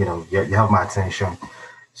time, you have my attention.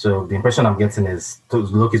 So the impression I'm getting is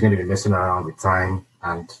Loki's going to be messing around with time.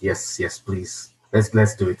 And yes, please,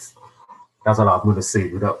 let's do it. That's all I'm going to say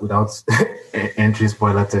without entering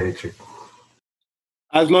spoiler territory.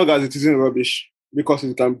 As long as it isn't rubbish, because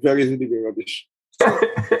it can very easily be rubbish.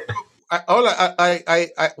 What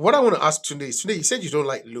I want to ask Tunde, you said you don't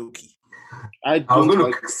like Loki. I'm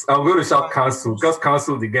going to shout cancel. Just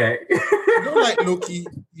cancel the guy. You don't like Loki.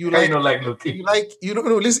 You don't like Loki.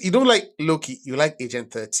 Listen, you don't like Loki. You like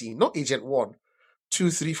Agent 13, not Agent 1,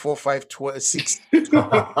 2, 3, 4, 5, 12, 6.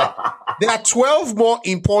 There are 12 more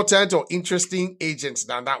important or interesting agents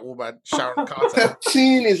than that woman, Sharon Carter.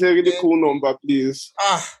 13 is a really cool number, please.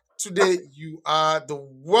 Today you are the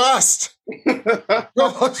worst.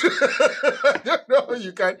 No,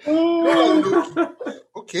 you can't.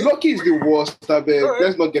 Okay. Loki is the worst. Right.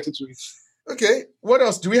 Let's not get into it. Okay. What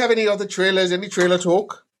else? Do we have any other trailers? Any trailer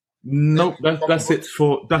talk? No, that's it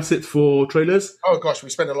for trailers. Oh gosh,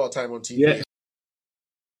 we spend a lot of time on TV. Yeah.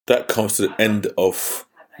 That comes to the end of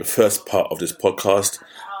the first part of this podcast,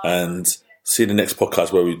 and see the next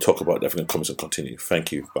podcast where we talk about African comics and continue.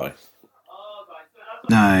 Thank you. Bye.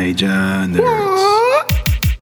 Naija Nerds.